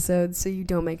your episodes so you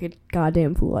don't make a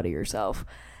goddamn fool out of yourself.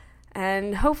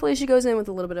 And hopefully she goes in with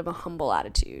a little bit of a humble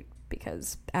attitude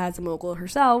because as a mogul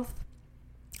herself,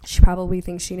 she probably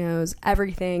thinks she knows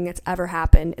everything that's ever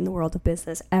happened in the world of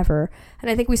business ever.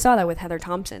 And I think we saw that with Heather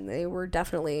Thompson. They were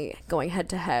definitely going head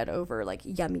to head over like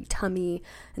yummy tummy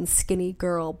and skinny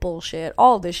girl bullshit,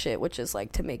 all of this shit, which is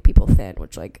like to make people thin,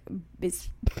 which like is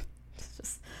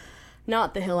just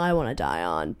not the hill I want to die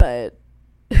on, but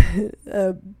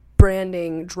a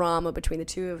branding drama between the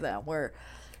two of them where,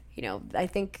 you know, I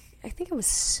think it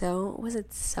was was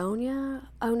it Sonia?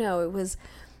 Oh no, it was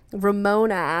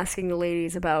Ramona asking the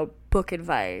ladies about book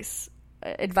advice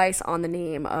on the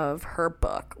name of her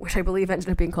book, which I believe ended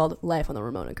up being called Life on the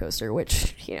Ramona Coaster,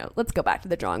 which, you know, let's go back to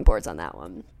the drawing boards on that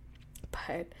one.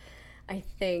 But I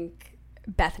think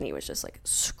Bethany was just like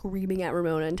screaming at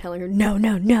Ramona and telling her,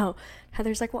 no.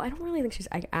 Heather's like, well, I don't really think she's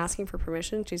asking for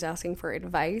permission. She's asking for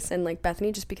advice. And like,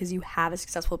 Bethany, just because you have a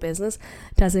successful business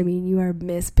doesn't mean you are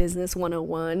Miss Business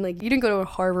 101. Like, you didn't go to a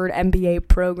Harvard MBA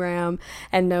program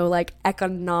and know like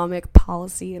economic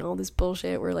policy and all this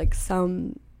bullshit where like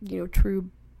some, you know, true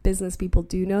business people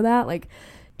do know that. Like,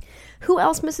 who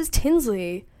else misses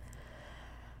Tinsley?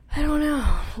 I don't know.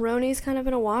 Roni's kind of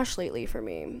been a wash lately for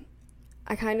me.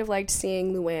 I kind of liked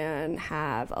seeing Luann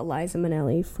have Eliza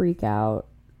Minnelli freak out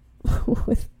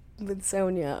with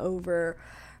Sonia over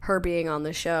her being on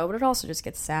the show, but it also just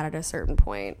gets sad at a certain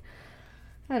point.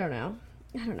 I don't know.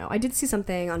 I did see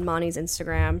something on Monty's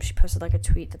Instagram. She posted like a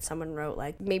tweet that someone wrote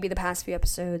like, maybe the past few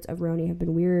episodes of Roni have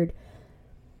been weird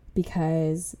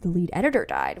because the lead editor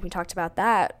died. We talked about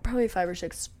that probably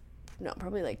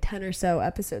 10 or so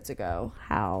episodes ago,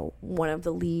 how one of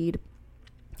the lead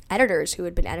editors who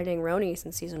had been editing Roni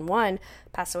since season 1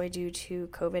 passed away due to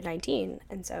COVID-19.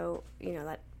 And so, you know,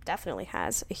 that definitely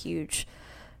has a huge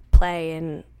play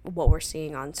in what we're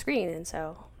seeing on screen. And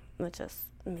so it just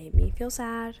made me feel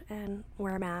sad and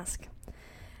wear a mask.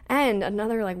 And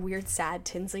another like weird sad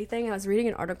Tinsley thing, I was reading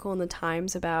an article in the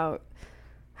Times about,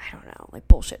 I don't know, like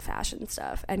bullshit fashion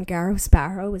stuff, and Garrow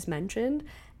Sparrow was mentioned.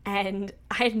 And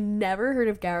I had never heard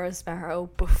of Garrow Sparrow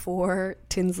before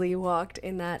Tinsley walked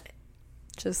in that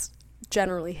just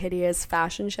generally hideous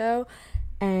fashion show.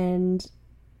 And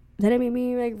then it made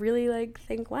me like really like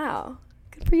think, wow,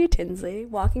 good for you, Tinsley,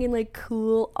 walking in like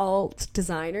cool alt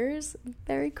designers.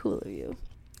 Very cool of you.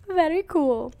 Very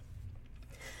cool.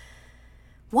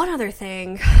 One other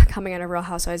thing coming out of Real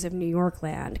Housewives of New York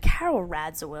land, Carole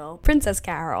Radziwill, Princess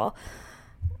Carole,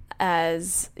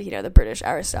 as you know, the British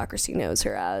aristocracy knows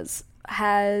her as,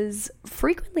 has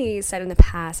frequently said in the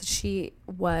past that she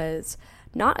was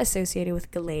not associated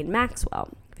with Ghislaine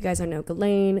Maxwell. If you guys don't know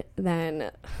Ghislaine,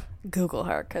 then Google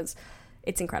her because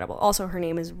it's incredible. Also, her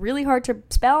name is really hard to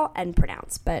spell and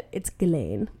pronounce, but it's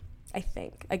Ghislaine, I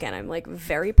think. Again, I'm like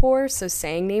very poor, so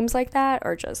saying names like that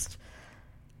are just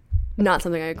not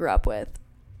something I grew up with.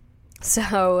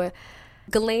 So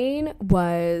Ghislaine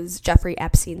was Jeffrey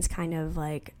Epstein's kind of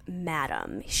like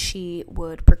madam. She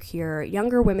would procure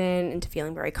younger women into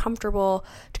feeling very comfortable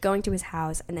to going to his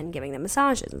house and then giving them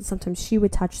massages. And sometimes she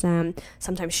would touch them.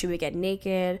 Sometimes she would get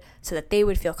naked so that they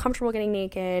would feel comfortable getting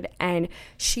naked. And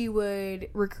she would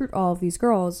recruit all of these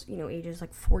girls, you know, ages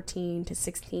like 14 to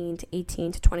 16 to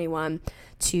 18 to 21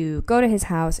 to go to his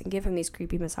house and give him these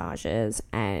creepy massages.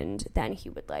 And then he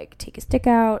would like take his dick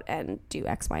out and do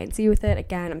X, Y, and Z with it.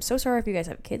 Again, I'm so sorry if you guys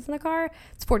have kids in the car.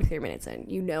 It's 43 minutes in.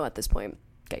 You know at this point,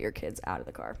 get your kids out of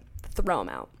the car. Throw them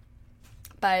out.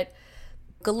 But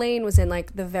Ghislaine was in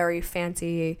like the very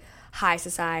fancy high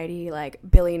society, like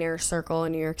billionaire circle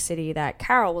in New York City that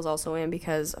Carole was also in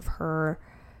because of her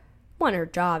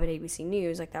job at ABC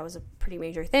News. Like that was a pretty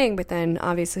major thing. But then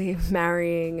obviously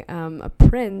marrying a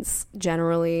prince,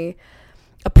 generally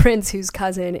a prince whose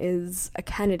cousin is a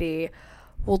Kennedy,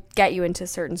 will get you into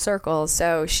certain circles.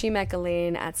 So she met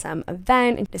Ghislaine at some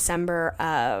event in December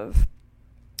of...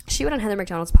 She went on Heather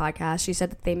McDonald's podcast. She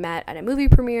said that they met at a movie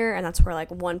premiere, and that's where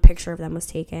like one picture of them was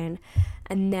taken.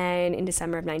 And then in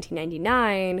December of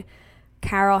 1999,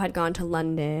 Carole had gone to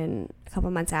London a couple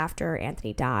months after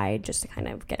Anthony died just to kind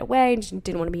of get away. She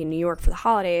didn't want to be in New York for the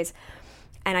holidays.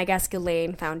 And I guess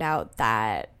Ghislaine found out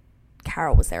that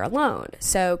Carole was there alone.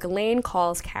 So Ghislaine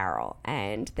calls Carole,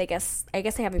 and I guess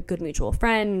they have a good mutual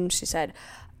friend. She said,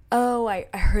 "Oh, I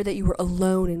heard that you were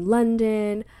alone in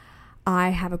London. I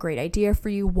have a great idea for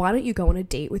you. Why don't you go on a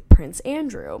date with Prince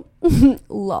Andrew?"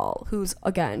 Lol. Who's,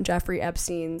 again, Jeffrey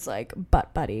Epstein's like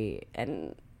butt buddy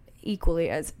and equally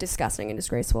as disgusting and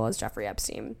disgraceful as Jeffrey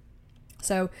Epstein.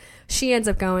 So she ends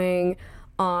up going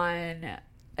on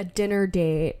a dinner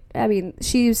date. I mean,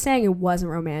 she was saying it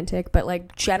wasn't romantic, but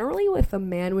like generally if a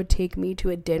man would take me to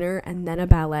a dinner and then a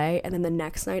ballet and then the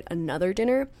next night another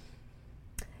dinner,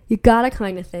 you gotta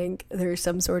kind of think there's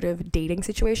some sort of dating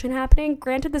situation happening.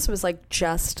 Granted, this was like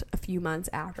just a few months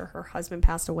after her husband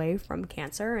passed away from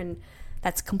cancer, and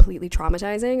that's completely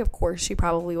traumatizing. Of course, she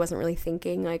probably wasn't really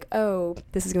thinking like, oh,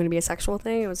 this is going to be a sexual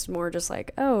thing. It was more just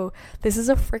like, oh, this is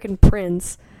a freaking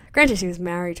prince. Granted, she was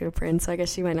married to a prince, so I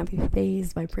guess she might not be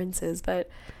fazed by princes, but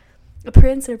a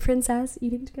prince and a princess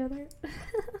eating together.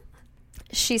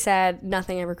 She said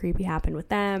nothing ever creepy happened with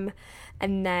them.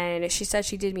 And then she said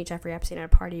she did meet Jeffrey Epstein at a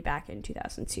party back in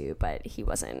 2002, but he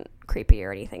wasn't creepy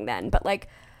or anything then. But like,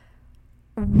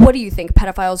 what do you think?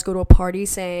 Pedophiles go to a party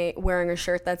wearing a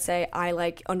shirt that say, "I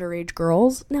like underage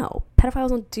girls"? No, pedophiles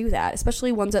don't do that,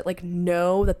 especially ones that like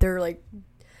know that they're like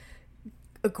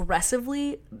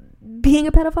aggressively being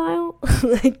a pedophile.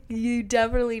 Like, you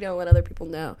definitely don't let other people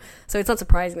know. So it's not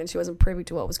surprising that she wasn't privy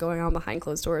to what was going on behind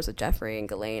closed doors with Jeffrey and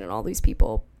Ghislaine and all these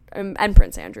people, and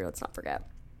Prince Andrew, let's not forget.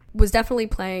 Was definitely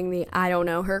playing the I don't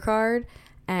know her card,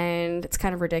 and it's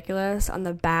kind of ridiculous. On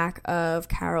the back of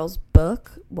Carole's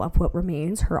book, What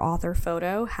Remains, her author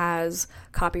photo has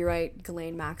copyright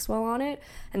Ghislaine Maxwell on it.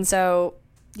 And so,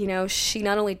 you know, she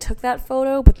not only took that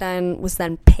photo, but then was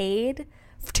paid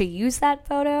to use that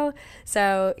photo.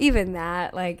 So even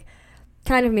that, like,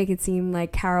 kind of make it seem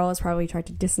like Carole has probably tried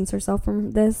to distance herself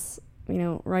from this, you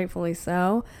know, rightfully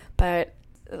so. But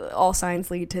all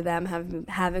signs lead to them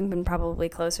having been probably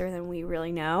closer than we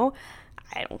really know.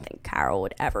 I don't think Carole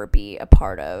would ever be a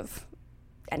part of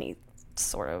any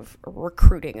sort of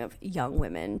recruiting of young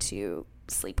women to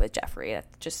sleep with Jeffrey.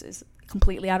 That just is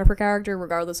completely out of her character,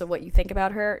 regardless of what you think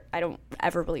about her. I don't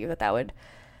ever believe that would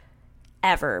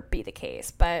ever be the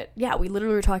case. But yeah, we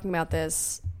literally were talking about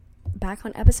this back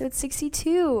on episode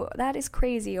 62. That is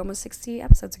crazy. Almost 60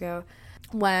 episodes ago,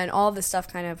 when all of this stuff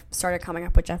kind of started coming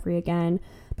up with Jeffrey again.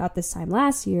 About this time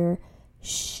last year,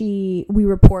 we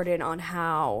reported on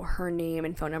how her name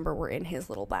and phone number were in his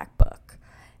little black book,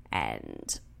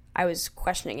 and I was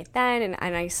questioning it then,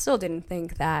 and I still didn't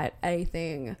think that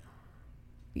anything,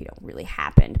 you know, really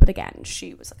happened. But again,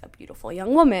 she was like a beautiful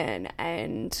young woman,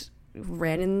 and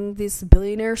ran in this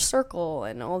billionaire circle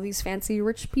and all these fancy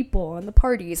rich people and the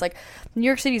parties. Like, New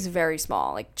York City is very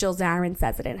small. Like, Jill Zarin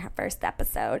says it in her first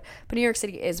episode, but New York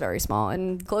City is very small,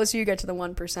 and the closer you get to the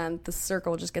 1%, the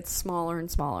circle just gets smaller and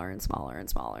smaller and smaller and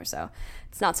smaller. So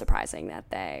it's not surprising that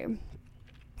they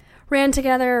ran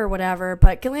together or whatever.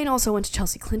 But Ghislaine also went to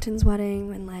Chelsea Clinton's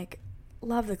wedding, and like,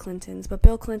 love the Clintons, but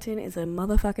Bill Clinton is a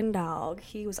motherfucking dog.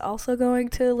 He was also going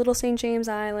to Little St. James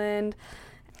Island.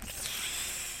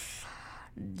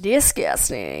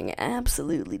 Disgusting.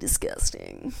 Absolutely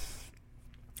disgusting.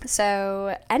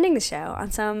 So, ending the show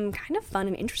on some kind of fun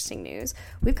and interesting news,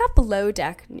 we've got Below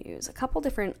Deck news, a couple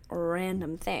different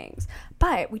random things.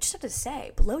 But we just have to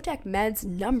say, Below Deck Med's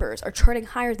numbers are charting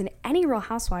higher than any Real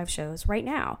Housewives shows right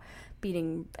now,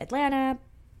 beating Atlanta,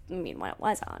 when it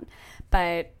was on.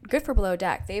 But good for Below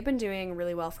Deck. They've been doing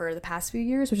really well for the past few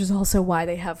years, which is also why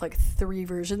they have like 3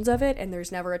 versions of it, and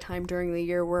there's never a time during the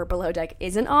year where Below Deck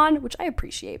isn't on, which I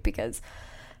appreciate because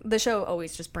the show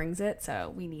always just brings it,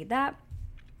 so we need that.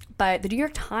 But the New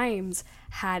York Times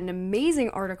had an amazing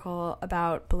article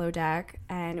about Below Deck,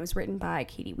 and it was written by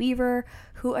Katie Weaver,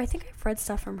 who I think I've read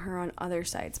stuff from her on other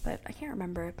sites, but I can't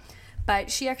remember.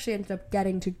 But she actually ended up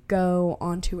getting to go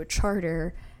onto a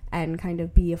charter and kind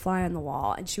of be a fly on the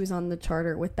wall. And she was on the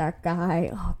charter with that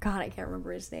guy. Oh, God, I can't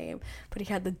remember his name. But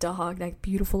he had the dog, that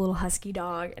beautiful little husky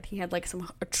dog. And he had, like, some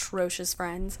atrocious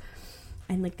friends.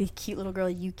 And, like, the cute little girl,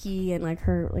 Yuki, and, like,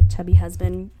 her, like, chubby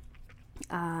husband.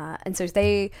 And so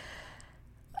they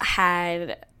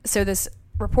had... So this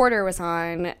reporter was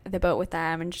on the boat with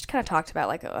them and just kind of talked about,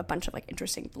 like, a bunch of, like,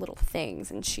 interesting little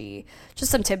things. And she...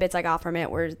 Just some tidbits I got from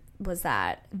it was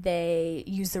that they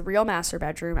use the real master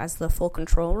bedroom as the full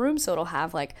control room, so it'll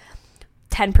have like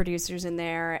 10 producers in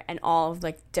there and all of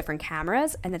like different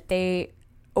cameras, and that they,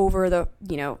 over the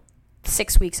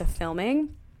 6 weeks of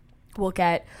filming, will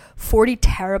get 40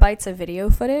 terabytes of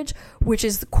video footage, which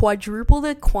is quadruple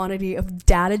the quantity of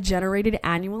data generated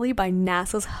annually by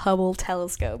NASA's Hubble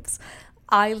telescopes.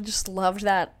 I just loved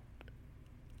that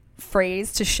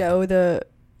phrase to show the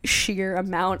sheer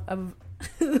amount of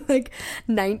like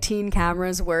 19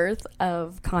 cameras worth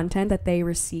of content that they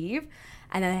receive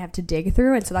and then they have to dig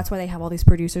through. And so that's why they have all these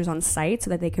producers on site, so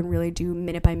that they can really do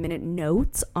minute by minute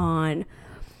notes on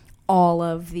all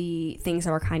of the things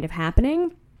that are kind of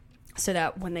happening, so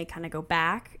that when they kind of go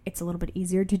back, it's a little bit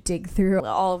easier to dig through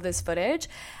all of this footage.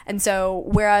 And so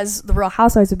whereas the Real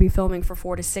Housewives would be filming for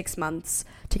 4 to 6 months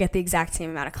to get the exact same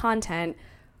amount of content,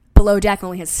 Below Deck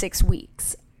only has 6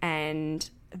 weeks. And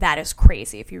that is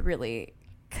crazy if you really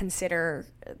consider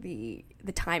the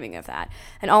timing of that.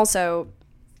 And also,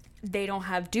 they don't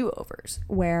have do-overs,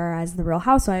 whereas the Real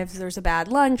Housewives, there's a bad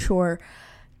lunch, or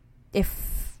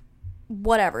if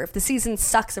the season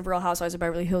sucks of Real Housewives of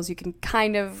Beverly Hills, you can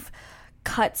kind of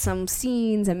cut some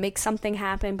scenes and make something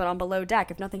happen. But on Below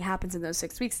Deck, if nothing happens in those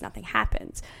 6 weeks, nothing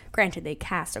happens. Granted, they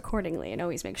cast accordingly and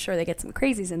always make sure they get some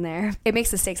crazies in there. It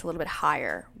makes the stakes a little bit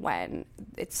higher when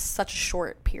it's such a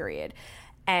short period.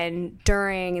 And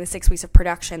during the 6 weeks of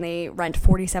production, they rent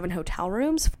 47 hotel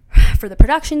rooms for the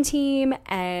production team,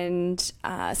 and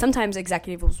sometimes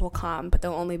executives will come, but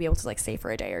they'll only be able to like stay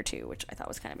for a day or two, which I thought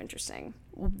was kind of interesting.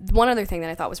 One other thing that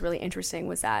I thought was really interesting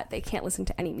was that they can't listen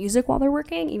to any music while they're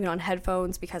working, even on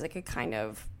headphones, because it could kind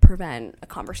of prevent a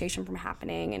conversation from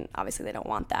happening, and obviously they don't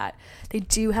want that. They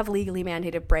do have legally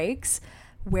mandated breaks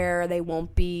where they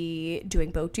won't be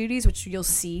doing boat duties, which you'll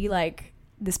see like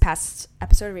this past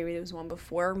episode, or maybe there was one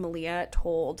before, Malia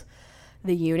told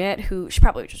the unit, who she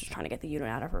probably was just trying to get the unit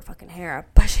out of her fucking hair,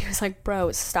 but she was like,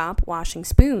 bro, stop washing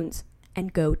spoons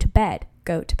and go to bed.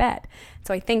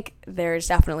 So I think there's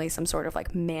definitely some sort of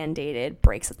like mandated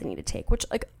breaks that they need to take, which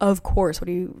like, of course, what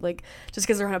do you like, just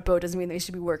because they're on a boat doesn't mean they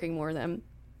should be working more than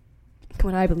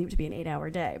what I believe to be an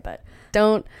 8-hour day. But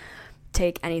don't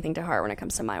take anything to heart when it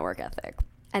comes to my work ethic.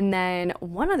 And then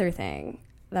one other thing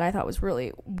that I thought was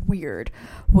really weird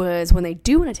was when they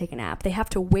do want to take a nap, they have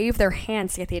to wave their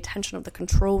hands to get the attention of the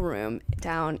control room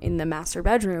down in the master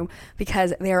bedroom,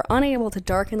 because they are unable to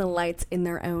darken the lights in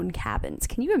their own cabins.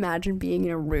 Can you imagine being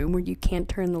in a room where you can't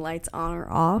turn the lights on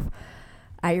or off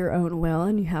at your own will,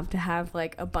 and you have to have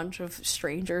like a bunch of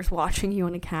strangers watching you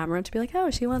on a camera to be like,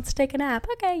 oh, she wants to take a nap.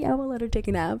 Okay, yeah, we'll let her take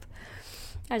a nap.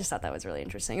 I just thought that was really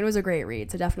interesting. It was a great read,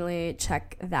 so definitely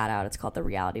check that out. It's called The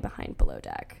Reality Behind Below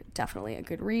Deck. Definitely a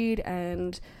good read,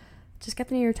 and just get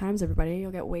the New York Times, everybody.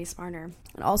 You'll get way smarter.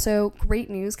 And also, great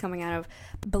news coming out of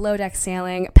Below Deck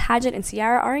Sailing. Paget and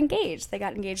Ciara are engaged. They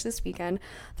got engaged this weekend.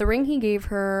 The ring he gave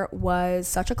her was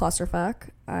such a clusterfuck.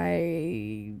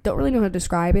 I don't really know how to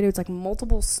describe it. It was like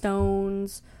multiple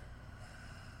stones,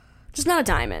 just not a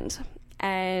diamond.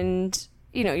 And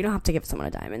you know, you don't have to give someone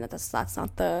a diamond. It's not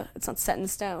set in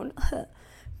stone.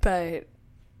 But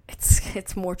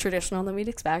it's more traditional than we'd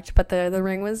expect. But the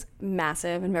ring was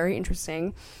massive and very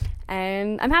interesting,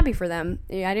 and I'm happy for them.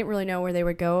 Yeah, I didn't really know where they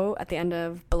would go at the end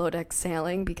of Below Deck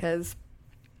Sailing, because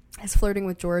his flirting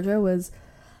with Georgia was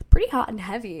pretty hot and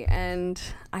heavy, and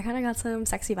I kind of got some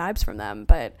sexy vibes from them.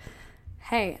 But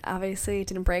hey, obviously it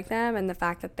didn't break them, and the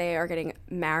fact that they are getting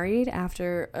married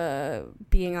after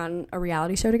being on a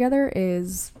reality show together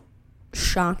is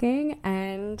shocking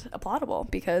and applaudable,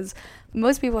 because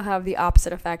most people have the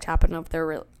opposite effect happen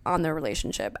on their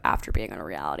relationship after being on a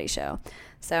reality show.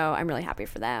 So I'm really happy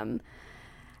for them.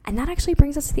 And that actually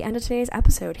brings us to the end of today's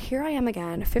episode. Here I am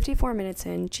again, 54 minutes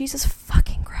in. Jesus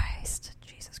fucking Christ.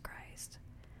 Jesus Christ.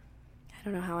 I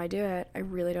don't know how I do it. I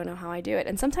really don't know how I do it.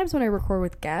 And sometimes when I record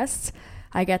with guests,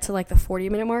 I get to like the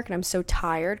 40-minute mark and I'm so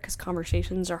tired because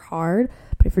conversations are hard.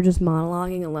 But if you're just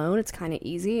monologuing alone, it's kind of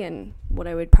easy. And what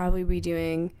I would probably be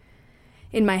doing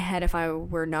in my head if I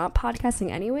were not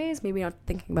podcasting anyways, maybe not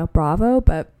thinking about Bravo,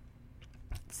 but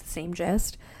it's the same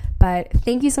gist. But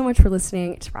thank you so much for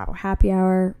listening to Bravo Happy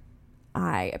Hour.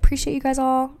 I appreciate you guys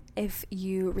all. If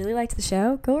you really liked the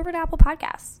show, go over to Apple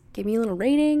Podcasts. Give me a little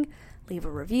rating. Leave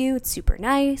a review. It's super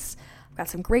nice. I've got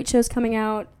some great shows coming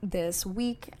out this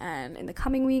week and in the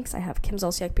coming weeks. I have Kim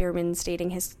Zolciak-Biermann's Dating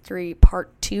History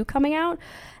Part 2 coming out.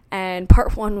 And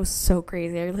Part 1 was so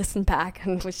crazy. I listened back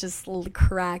and was just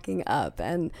cracking up.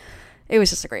 And it was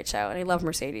just a great show. And I love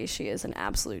Mercedes. She is an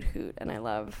absolute hoot. And I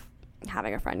love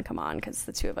having a friend come on because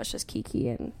the two of us just kiki,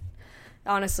 and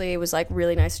honestly it was like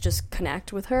really nice to just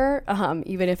connect with her,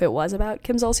 even if it was about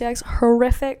Kim Zolciak's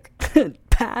horrific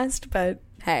past. But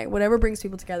hey, whatever brings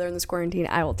people together in this quarantine,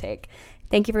 I will take.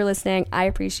 Thank you for listening. I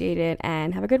appreciate it,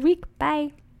 and have a good week.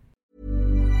 Bye.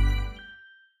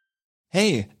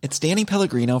 Hey, it's Danny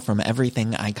Pellegrino from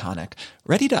Everything Iconic.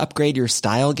 Ready to upgrade your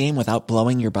style game without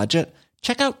blowing your budget?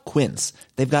 Check out Quince.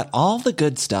 They've got all the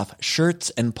good stuff,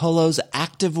 shirts and polos,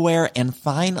 activewear, and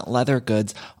fine leather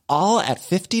goods, all at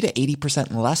 50 to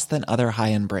 80% less than other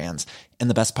high-end brands. And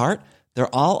the best part?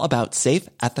 They're all about safe,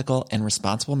 ethical, and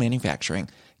responsible manufacturing.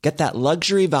 Get that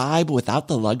luxury vibe without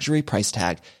the luxury price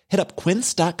tag. Hit up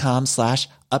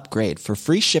quince.com/upgrade for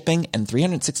free shipping and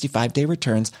 365-day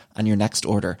returns on your next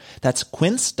order. That's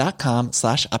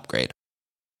quince.com/upgrade.